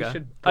 hey, we Okay.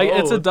 should both,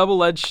 It's a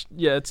double-edged.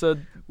 Yeah, it's a.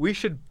 we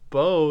should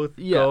both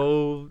Yeah.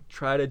 go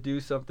try to do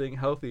something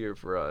healthier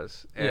for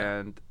us. Yeah.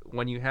 And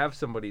when you have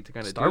somebody to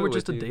kind of Start do it with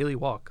just a you, daily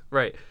walk.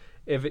 right?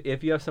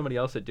 If you have somebody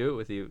else to do it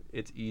with you,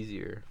 it's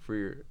easier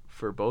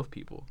for both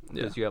people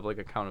because you have like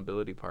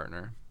accountability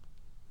partner.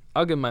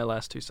 I'll give my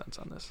last 2 cents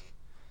on this.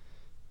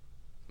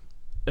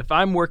 If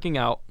I'm working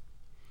out,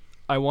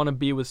 I want to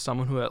be with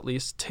someone who at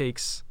least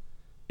takes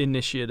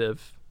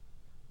initiative.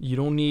 You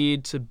don't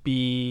need to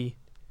be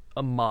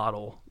a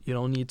model. You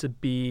don't need to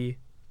be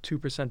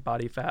 2%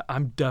 body fat.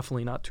 I'm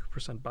definitely not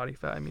 2% body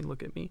fat. I mean,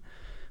 look at me.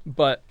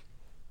 But,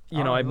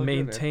 you know, Oh, I you look good,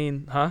 man.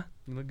 maintain, huh?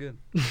 You look good.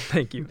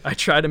 Thank you. I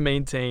try to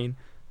maintain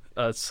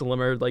a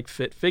slimmer, like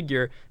fit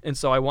figure, and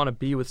so I want to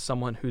be with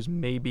someone who's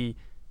maybe,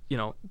 you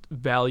know,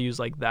 values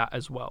like that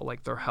as well,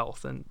 like their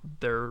health and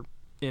their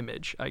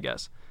image, I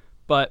guess.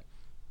 But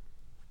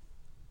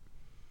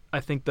I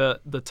think the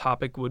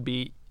topic would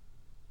be,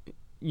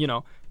 you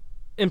know,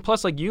 and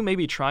plus like you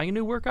maybe trying a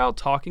new workout,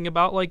 talking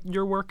about like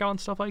your workout and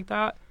stuff like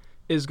that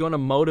is going to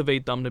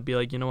motivate them to be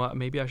like, you know what,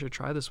 maybe I should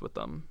try this with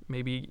them.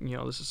 Maybe, you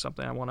know, this is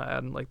something I want to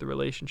add in like the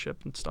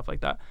relationship and stuff like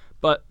that.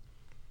 But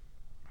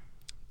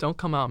don't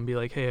come out and be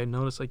like, hey, I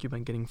noticed like you've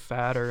been getting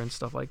fatter and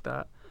stuff like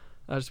that.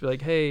 I'll just be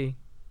like, hey,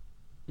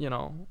 you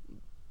know,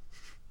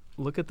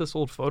 look at this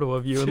old photo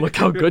of you and look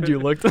how good you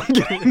looked.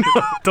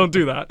 Don't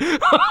do that.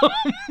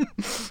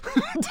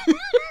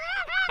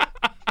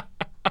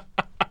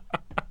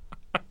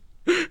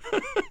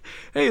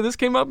 Hey, this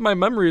came up in my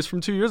memories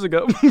from 2 years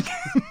ago.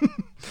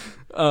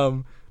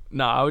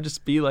 No, I would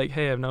just be like,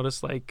 hey, I've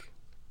noticed like,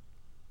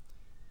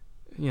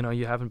 you know,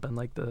 you haven't been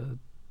like the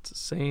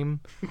same.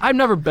 I've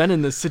never been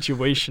in this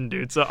situation,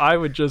 dude. So I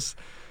would just,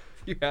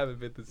 You haven't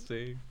been the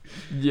same.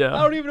 yeah.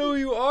 I don't even know who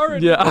you are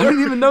anymore. Yeah, I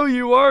don't even know who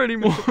you are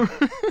anymore.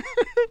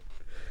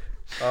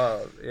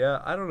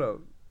 Yeah, I don't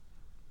know.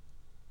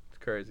 It's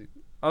crazy.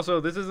 Also,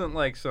 this isn't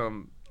like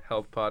some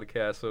health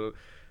podcast, so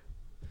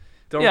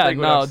don't yeah, think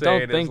what no, I'm saying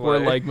don't think is we're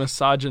like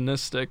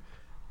misogynistic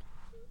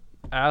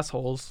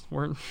assholes.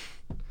 we're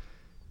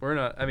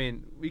not. I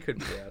mean, we could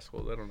be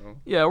assholes. I don't know.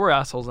 Yeah, we're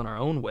assholes in our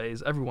own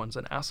ways. Everyone's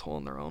an asshole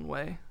in their own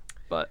way.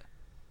 But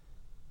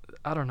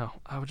I don't know.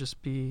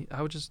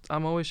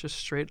 I'm always just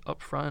straight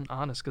up front and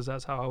honest because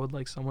that's how I would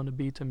like someone to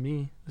be to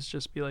me. Is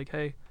just be like,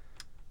 hey.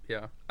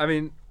 Yeah. I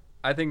mean,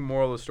 I think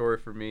moral of the story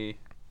for me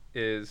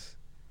is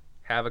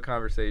have a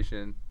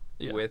conversation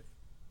with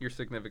your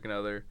significant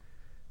other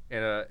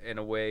in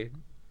a way.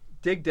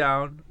 Dig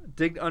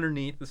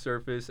underneath the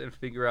surface and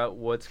figure out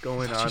what's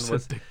going on.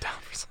 Dig down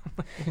for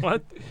something.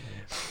 What?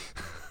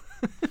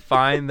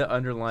 Find the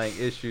underlying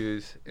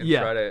issues and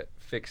try to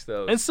fix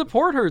those. And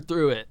support her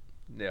through it.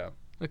 Yeah.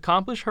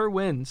 Accomplish her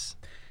wins.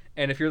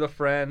 And if you're the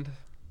friend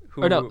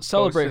who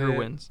celebrate her posted it,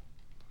 wins.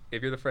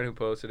 If you're the friend who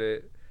posted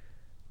it,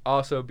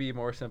 also be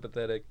more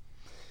sympathetic.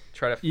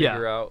 Try to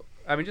figure out.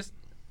 I mean,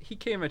 he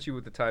came at you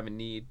with the time of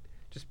need.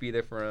 Just be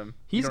there for him.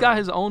 He's got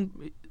his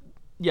own.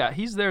 Yeah,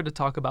 he's there to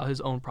talk about his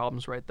own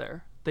problems right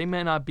there. They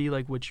may not be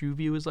like what you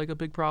view as like a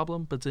big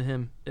problem, but to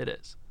him, it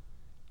is.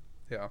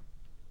 Yeah.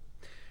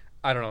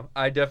 I don't know.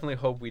 I definitely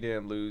hope we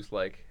didn't lose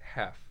like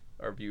half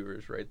our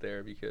viewers right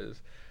there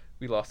because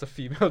we lost a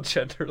female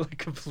gender like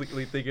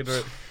completely thinking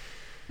her.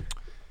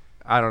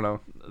 I don't know.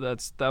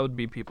 That would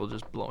be people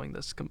just blowing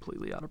this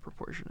completely out of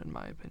proportion, in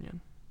my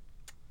opinion.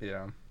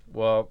 Yeah.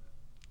 Well,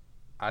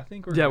 I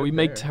think we're. Yeah, good we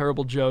make there.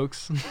 terrible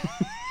jokes,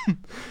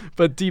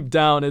 but deep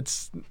down,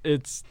 it's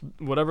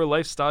whatever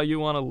lifestyle you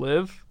want to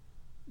live.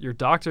 Your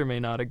doctor may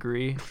not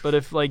agree, but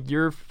if like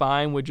you're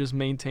fine with just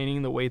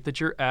maintaining the weight that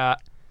you're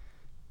at,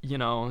 you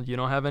know, you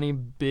don't have any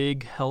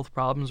big health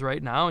problems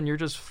right now, and you're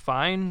just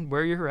fine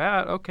where you're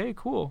at. Okay,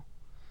 cool.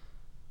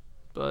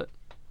 But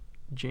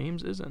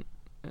James isn't,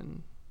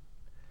 and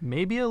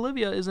maybe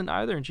Olivia isn't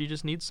either, and she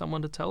just needs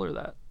someone to tell her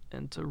that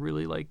and to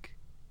really like.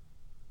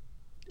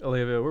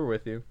 Olivia, we're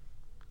with you.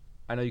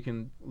 I know you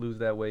can lose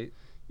that weight.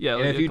 Yeah,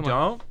 And Olivia, if you come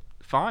on. don't,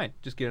 fine.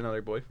 Just get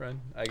another boyfriend,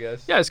 I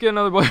guess. Yeah, let's get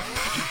another boy.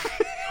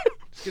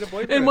 Just get a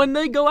boyfriend. And when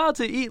they go out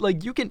to eat,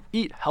 like, you can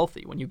eat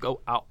healthy when you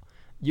go out.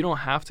 You don't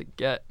have to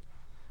get.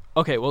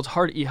 Okay, well, it's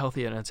hard to eat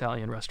healthy at an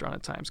Italian restaurant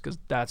at times because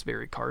that's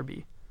very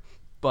carby.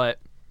 But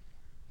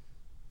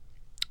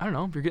I don't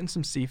know. If you're getting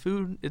some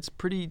seafood,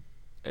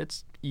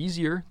 it's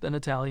easier than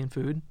Italian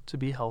food to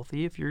be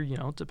healthy if you're,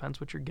 it depends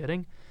what you're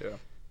getting. Yeah.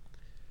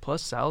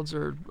 Plus, salads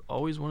are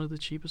always one of the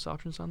cheapest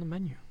options on the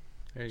menu.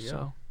 There you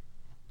So,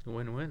 go.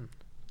 Win-win.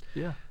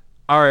 yeah.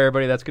 All right,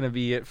 everybody, that's going to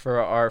be it for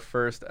our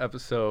first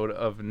episode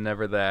of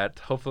Never That.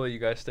 Hopefully you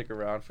guys stick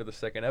around for the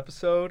second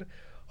episode.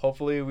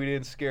 Hopefully we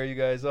didn't scare you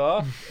guys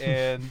off.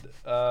 And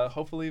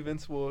hopefully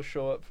Vince will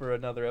show up for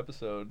another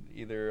episode,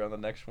 either on the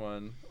next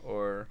one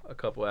or a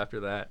couple after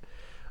that.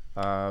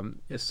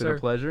 It's been sir. a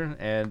pleasure,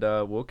 and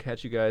we'll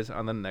catch you guys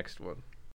on the next one.